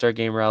All-Star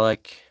Game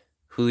relic,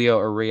 Julio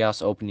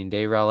Urias Opening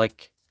Day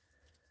relic,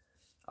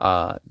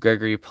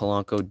 Gregory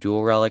Polanco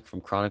dual relic from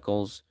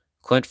Chronicles,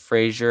 Clint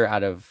Frazier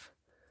out of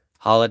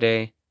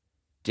Holiday,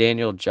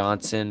 Daniel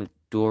Johnson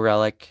dual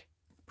relic,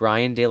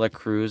 Brian De La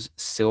Cruz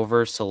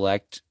silver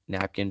select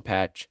napkin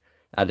patch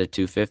out of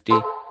 250.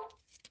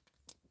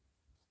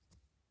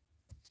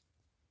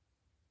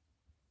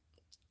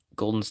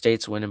 Golden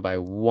State's winning by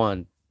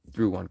 1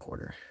 through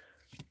 1/4.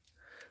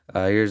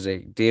 Here's a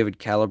David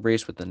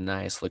Calabrese with a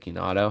nice looking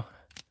auto.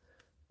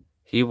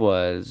 He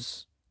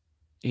was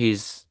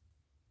the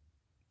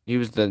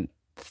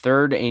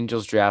 3rd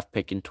Angels draft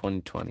pick in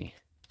 2020.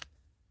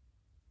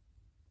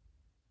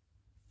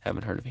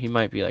 Haven't heard of him. He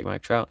might be like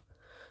Mike Trout.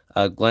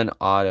 Glenn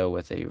Otto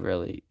with a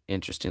really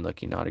interesting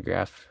looking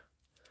autograph.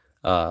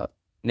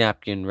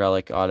 Napkin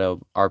relic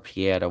auto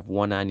RPA out of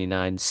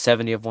 199,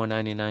 70 of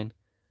 199.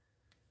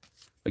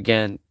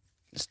 Again,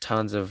 there's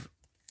tons of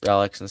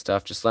relics and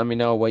stuff. Just let me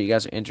know what you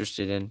guys are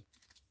interested in.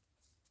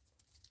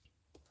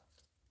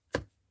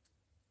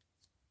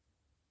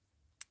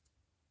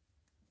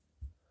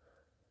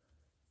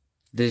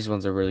 These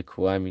ones are really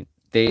cool. I mean,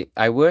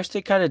 I wish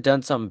they kind of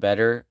done something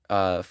better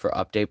for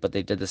update, but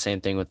they did the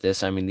same thing with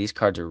this. I mean, these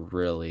cards are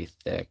really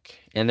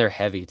thick and they're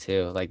heavy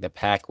too. Like the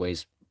pack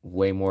weighs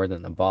way more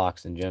than the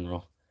box in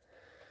general.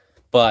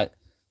 But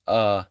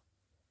uh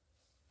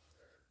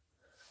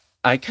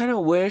I kind of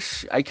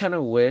wish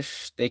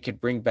they could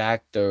bring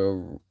back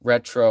the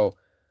retro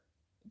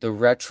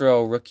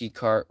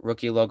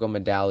rookie logo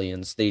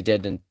medallions they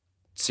did in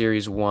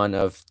Series 1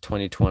 of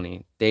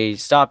 2020. They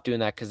stopped doing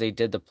that because they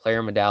did the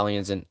player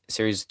medallions in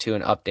Series 2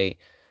 and update.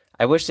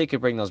 I wish they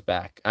could bring those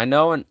back. I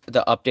know in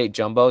the update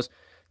jumbos,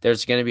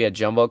 there's going to be a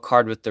jumbo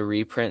card with the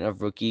reprint of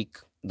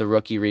the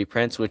rookie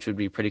reprints, which would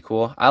be pretty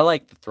cool. I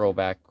like the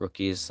throwback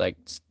rookies, like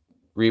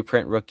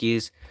reprint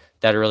rookies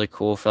that are really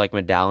cool for like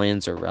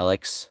medallions or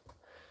relics,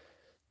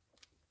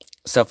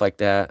 stuff like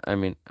that. I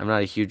mean, I'm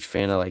not a huge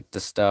fan of like the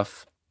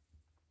stuff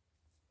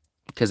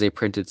because they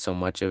printed so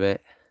much of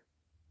it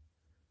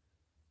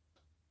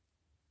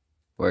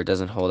where it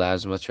doesn't hold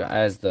as much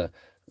as the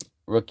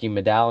rookie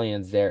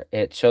medallions there.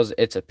 It shows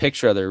it's a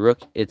picture of the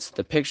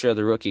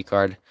rookie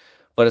card,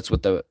 but it's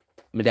with the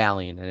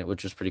medallion in it,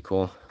 which was pretty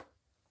cool.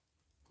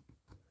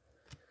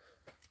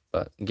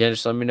 But again,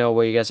 just let me know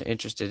what you guys are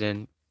interested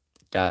in.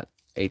 Got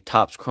a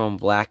Topps Chrome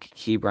Black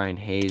Keybrine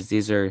Hayes.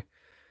 These are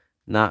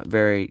not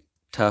very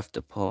tough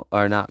to pull,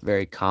 or not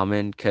very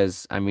common,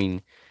 because I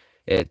mean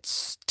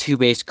it's 2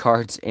 base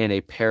cards and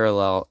a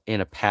parallel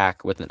in a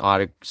pack with an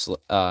auto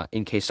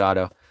encased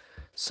auto.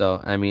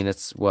 So I mean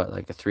it's what,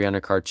 like a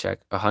 300 card check,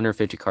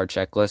 150 card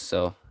checklist.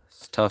 So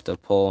it's tough to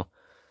pull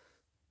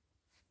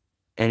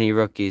any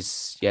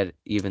rookies yet,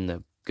 even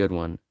the good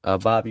one.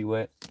 Bobby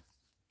Witt.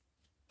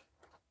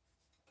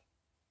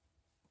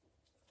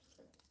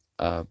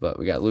 But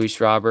we got Luis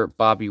Robert,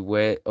 Bobby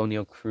Witt,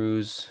 O'Neal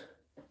Cruz,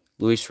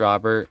 Luis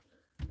Robert.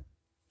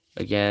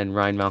 Again,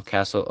 Ryan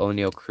Mountcastle,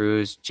 O'Neal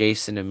Cruz,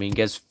 Jason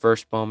Dominguez,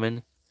 first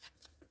Bowman.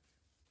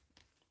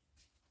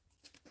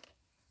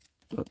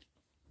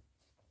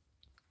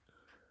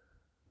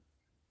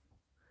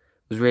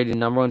 Was rated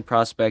 #1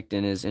 prospect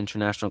in his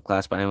international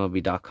class by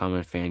MLB.com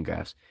and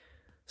Fangraphs.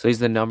 So he's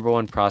the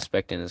 #1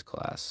 prospect in his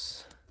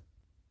class.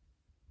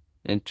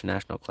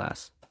 International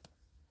class.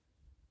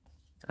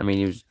 I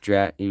mean,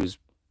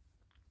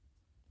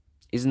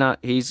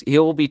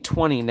 he'll be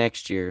 20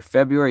 next year.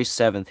 February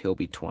 7th, he'll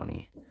be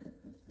 20.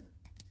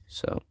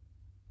 So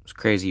it's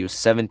crazy. He was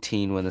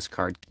 17 when this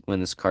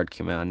card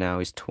came out. Now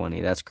he's 20.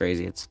 That's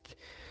crazy. It'll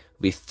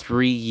be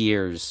 3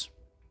 years.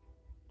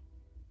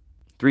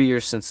 3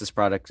 years since this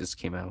product just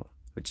came out,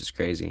 which is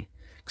crazy.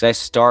 Because I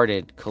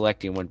started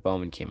collecting when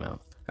Bowman came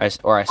out. I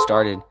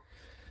started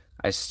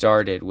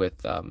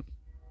with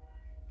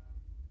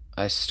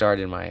I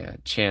started my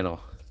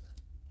channel.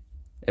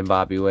 And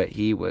Bobby Witt,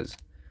 he was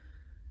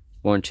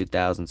born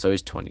 2000, so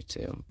he's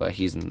 22, but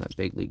he's in the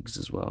big leagues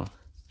as well.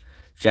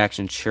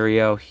 Jackson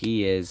Churio,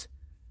 he's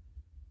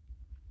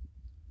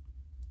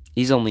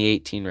only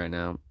 18 right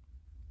now.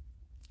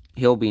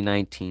 He'll be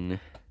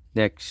 19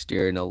 next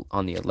year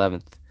on the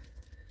 11th.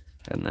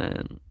 And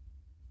then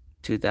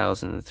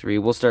 2003,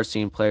 we'll start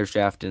seeing players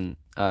drafting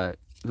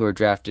who are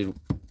drafted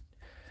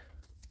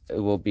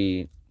will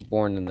be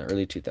born in the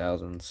early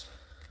 2000s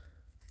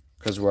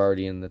because we're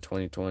already in the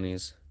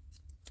 2020s.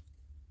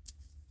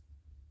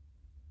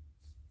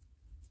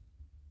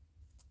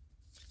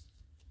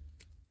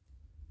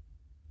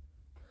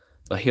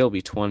 But he'll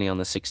be 20 on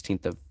the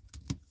 16th of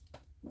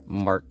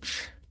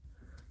March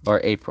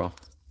or April.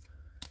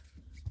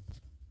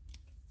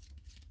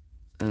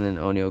 And then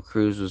O'Neal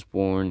Cruz was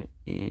born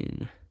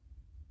in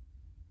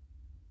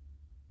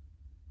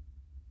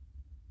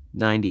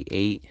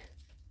 98.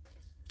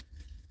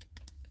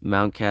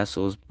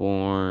 Mountcastle was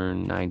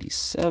born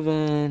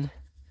 97.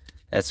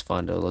 That's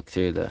fun to look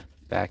through the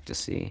back to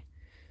see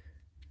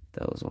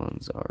those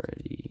ones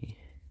already.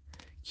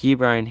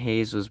 Keybrine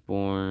Hayes was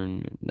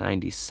born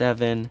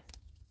 97.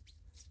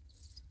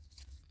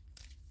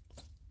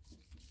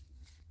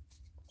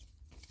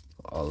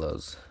 All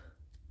those.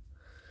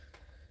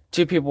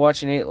 2 people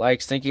watching, 8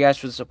 likes. Thank you guys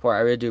for the support. I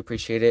really do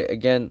appreciate it.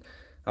 Again,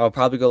 I'll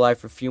probably go live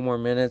for a few more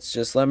minutes.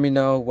 Just let me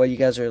know what you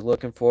guys are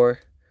looking for.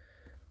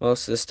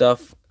 Most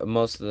of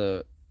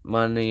the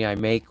money I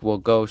make will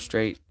go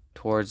straight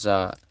towards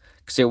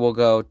because it will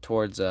go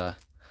towards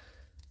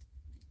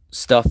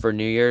stuff for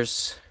New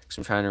Year's. Because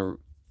I'm trying to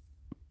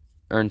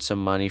earn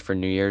some money for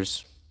New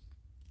Year's.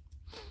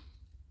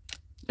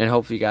 And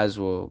hopefully you guys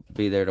will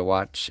be there to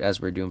watch as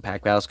we're doing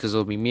pack battles, because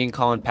it'll be me and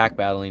Colin pack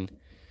battling.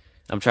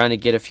 I'm trying to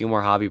get a few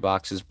more hobby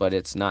boxes, but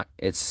it's not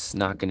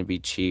going to be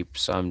cheap,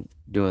 so I'm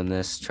doing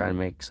this, trying to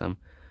make some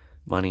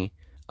money.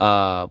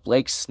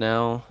 Blake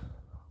Snell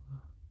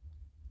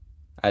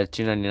at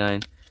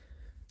 $2.99.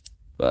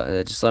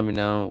 But just let me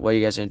know what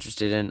you guys are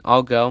interested in.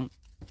 I'll go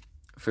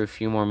for a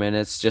few more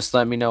minutes. Just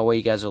let me know what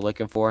you guys are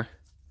looking for.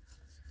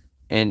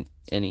 And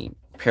any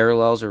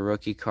parallels or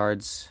rookie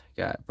cards.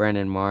 Got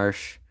Brandon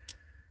Marsh,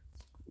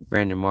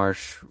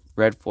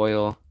 red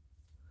foil.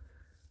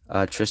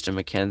 Tristan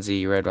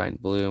McKenzie, red, white,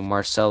 and blue.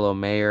 Marcelo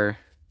Mayer.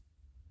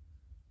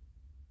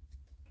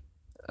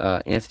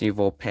 Anthony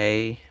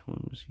Volpe,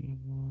 when was he?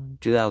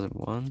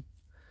 2001.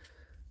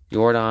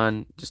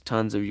 Jordan, just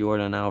tons of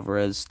Jordan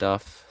Alvarez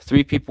stuff.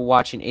 3 people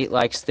watching, 8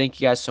 likes. Thank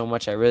you guys so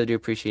much. I really do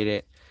appreciate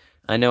it.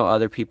 I know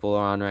other people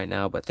are on right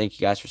now, but thank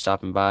you guys for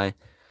stopping by.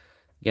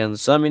 Again,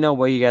 so let me know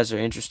what you guys are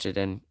interested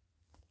in.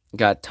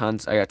 Got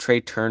tons. I got Trey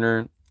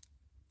Turner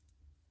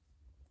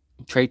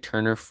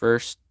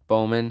first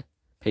Bowman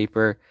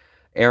paper.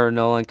 Aaron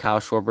Nola, Kyle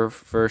Schwarber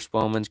first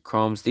Bowman's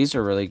Chromes. These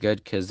are really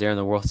good because they're in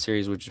the World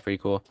Series, which is pretty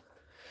cool.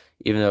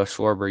 Even though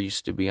Schwarber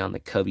used to be on the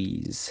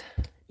Cubbies.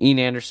 Ian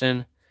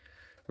Anderson,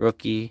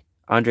 rookie.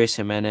 Andres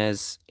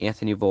Jimenez,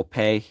 Anthony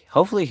Volpe.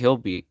 Hopefully he'll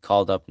be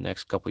called up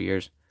next couple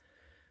years.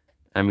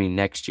 I mean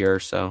next year or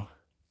so.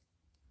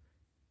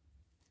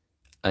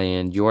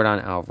 And Jordan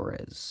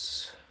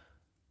Alvarez.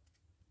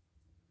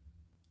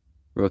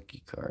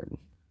 Rookie card.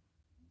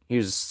 He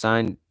was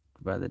signed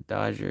by the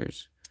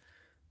Dodgers.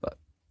 But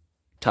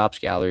Topps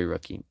Gallery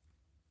rookie.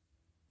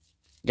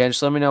 Again,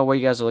 just let me know what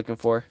you guys are looking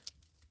for.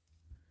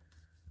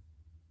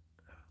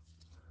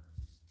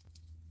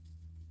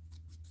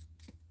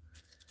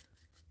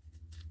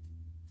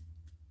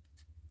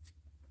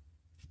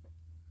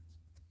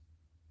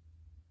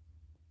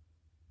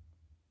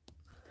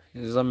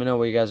 Just let me know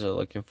what you guys are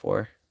looking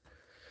for.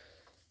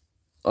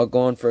 I'll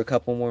go on for a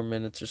couple more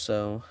minutes or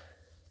so.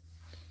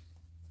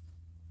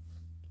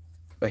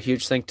 A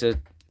huge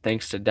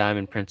thanks to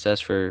Diamond Princess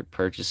for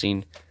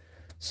purchasing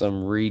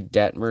some Reed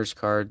Detmers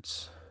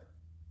cards.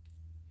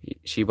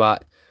 She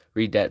bought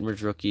Reed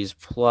Detmers rookies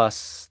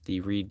plus the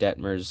Reed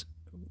Detmers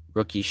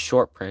rookie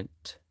short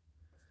print,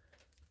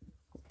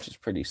 which is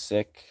pretty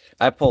sick.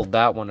 I pulled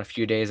that one a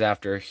few days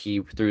after he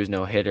threw his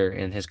no-hitter,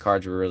 and his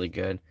cards were really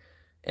good.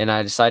 And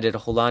I decided to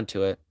hold on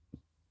to it,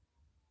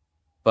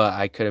 but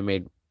I could have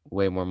made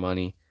way more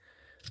money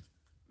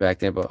back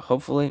then.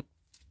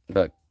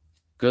 But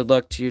good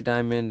luck to you,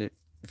 Diamond.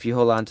 If you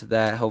hold on to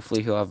that,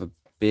 hopefully he'll have a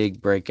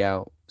big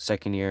breakout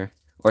second year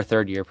or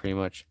third year, pretty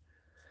much.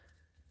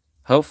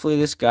 Hopefully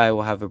this guy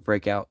will have a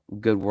breakout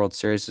good World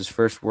Series, his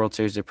first World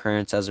Series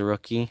appearance as a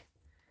rookie.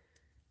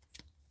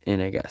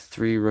 And I got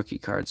 3 rookie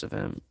cards of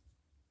him.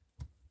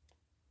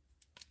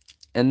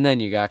 And then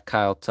you got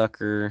Kyle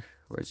Tucker.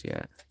 Where's he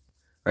at?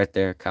 Right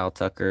there, Kyle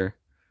Tucker.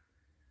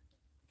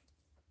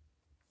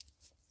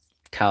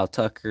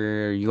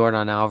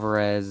 Jordan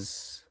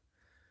Alvarez.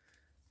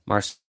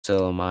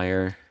 Marcelo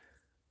Meyer.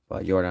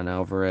 Jordan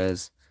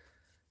Alvarez.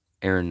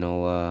 Aaron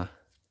Nola.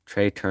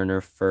 Trey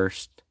Turner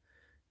first.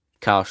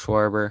 Kyle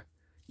Schwarber.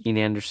 Ian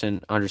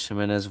Anderson. Andres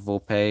Jimenez.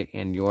 Volpe.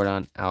 And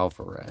Jordan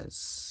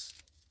Alvarez.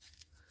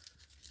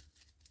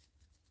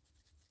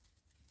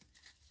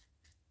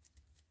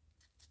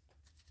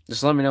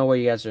 Just let me know what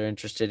you guys are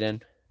interested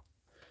in.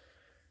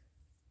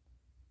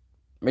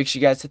 Make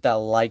sure you guys hit that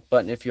like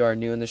button if you are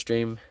new in the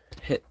stream.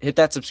 Hit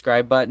that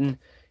subscribe button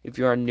if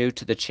you are new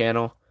to the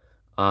channel.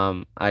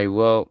 I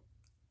will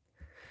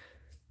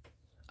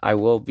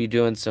be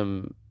doing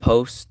some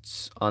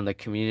posts on the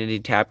community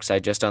tab because I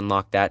just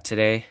unlocked that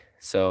today.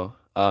 So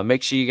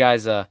make sure you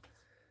guys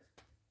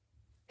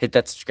hit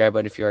that subscribe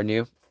button if you are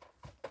new.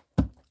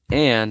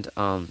 And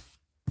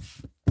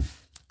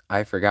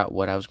I forgot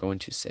what I was going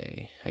to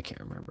say. I can't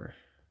remember.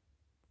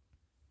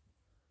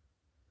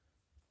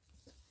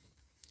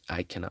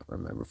 I cannot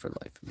remember for the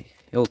life of me.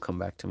 It will come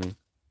back to me.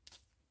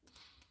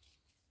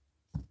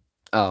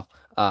 Oh,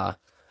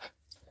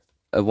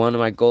 one of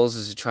my goals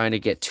is trying to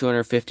get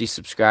 250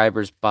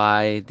 subscribers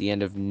by the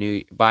end of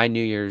New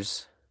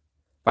Year's.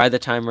 By the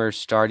time we're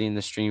starting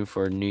the stream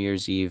for New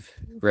Year's Eve,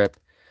 rip.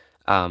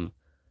 We're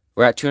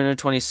at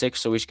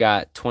 226, so we've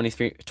got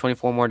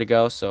 24 more to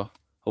go. So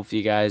hopefully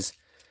you guys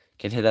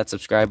can hit that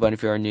subscribe button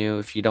if you are new.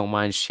 If you don't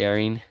mind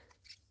sharing,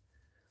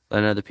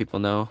 letting other people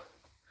know.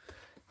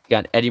 You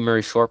got Eddie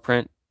Murray short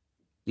print.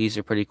 These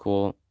are pretty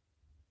cool.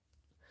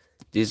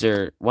 These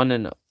are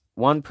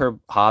one per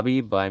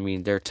hobby, but I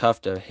mean they're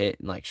tough to hit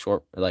in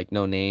like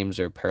no names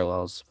or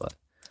parallels. But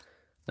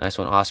nice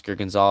one. Oscar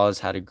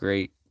Gonzalez had a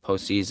great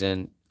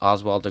postseason.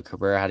 Oswaldo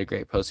Cabrera had a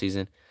great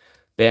postseason.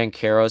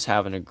 Banchero's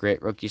having a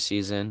great rookie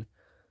season.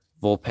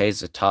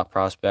 Volpe's a top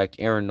prospect.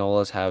 Aaron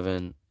Nola's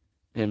having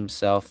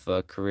himself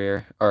a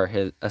career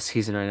or a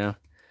season right now.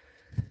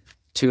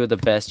 2 of the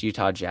best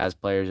Utah Jazz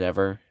players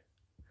ever.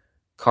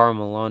 Karl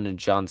Malone and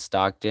John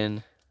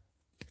Stockton.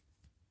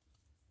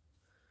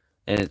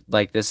 And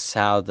this is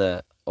how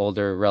the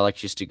older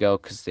relics used to go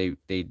because they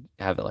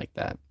have it like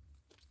that,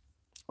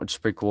 which is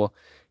pretty cool.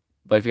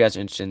 But if you guys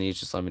are interested in these,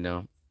 just let me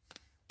know.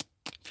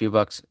 A few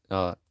bucks,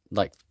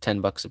 like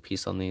 $10 a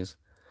piece on these.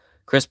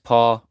 Chris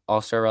Paul,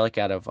 All-Star relic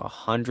out of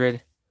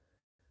 100.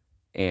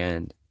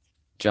 And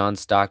John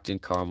Stockton,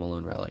 Karl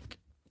Malone relic.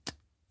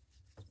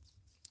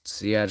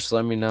 So yeah, just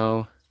let me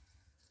know.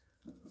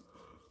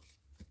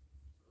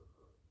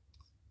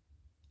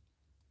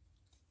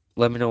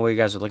 Let me know what you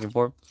guys are looking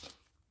for.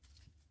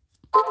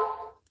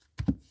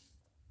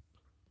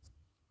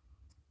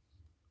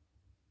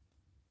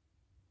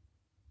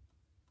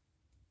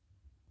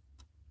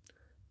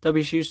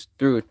 WSU's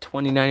threw a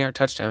 29-yard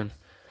touchdown.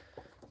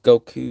 Go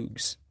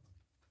Cougs.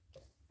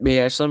 But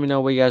yeah, just let me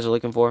know what you guys are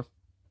looking for.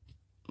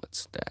 Let's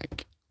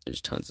stack. There's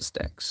tons of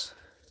stacks.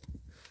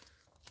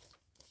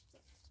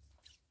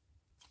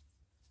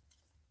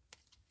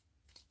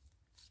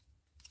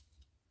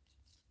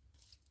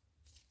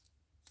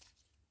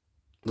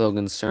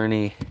 Logan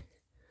Cerny.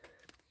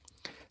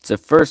 It's a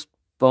first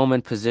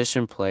Bowman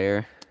position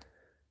player.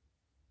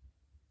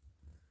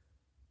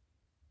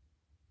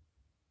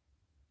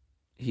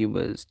 He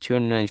was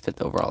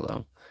 295th overall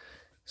though.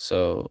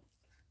 So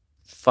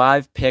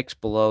 5 picks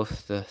below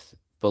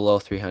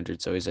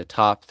 300. So he's a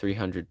top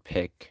 300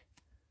 pick.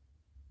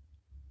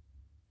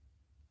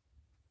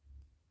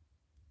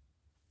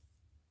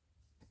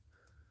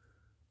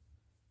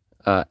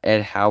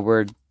 Ed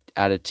Howard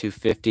out of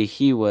 250.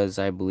 He was,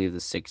 I believe, the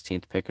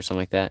 16th pick or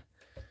something like that.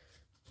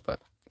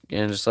 But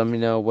again, just let me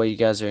know what you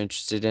guys are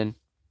interested in.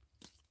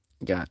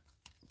 Got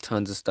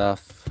tons of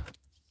stuff.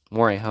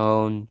 Moray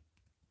Hone,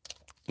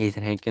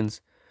 Ethan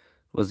Hankins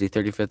was the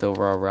 35th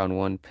overall round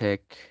 1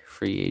 pick,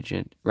 free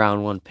agent.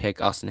 Round 1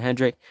 pick, Austin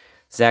Hendrick.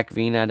 Zach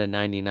Veen at a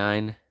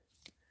 99.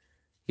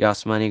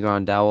 Yasmani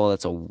Grandawel,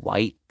 that's a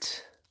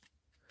white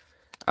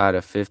out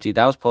of 50.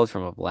 That was pulled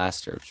from a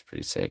blaster, which is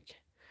pretty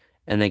sick.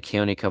 And then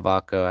Keone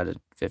Cavaco out of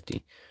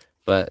 50.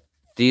 But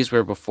these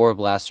were before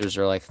blasters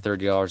are like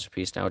 $30 a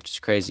piece now, which is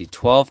crazy.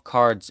 12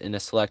 cards in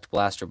a select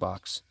blaster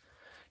box.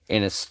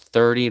 And it's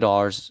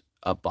 $30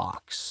 a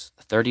box.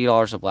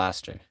 $30 a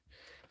blaster.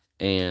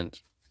 And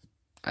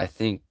I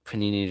think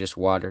Panini just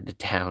watered it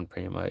down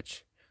pretty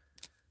much.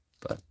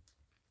 But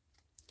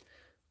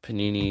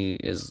Panini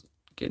is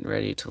getting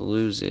ready to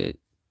lose it.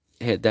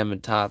 Hit them in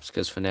tops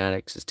because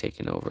Fanatics is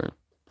taking over.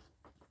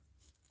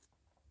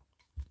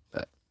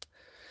 But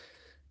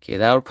okay,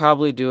 that'll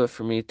probably do it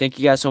for me. Thank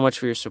you guys so much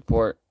for your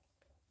support.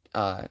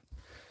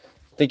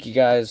 Thank you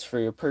guys for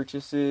your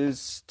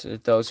purchases, to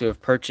those who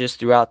have purchased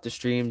throughout the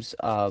streams.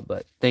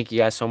 But thank you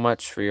guys so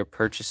much for your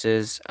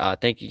purchases.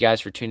 Thank you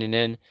guys for tuning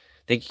in.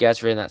 Thank you guys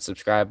for hitting that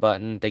subscribe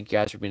button. Thank you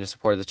guys for being a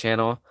supporter of the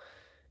channel.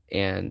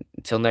 And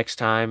until next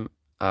time,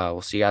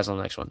 we'll see you guys on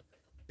the next one.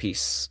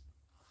 Peace.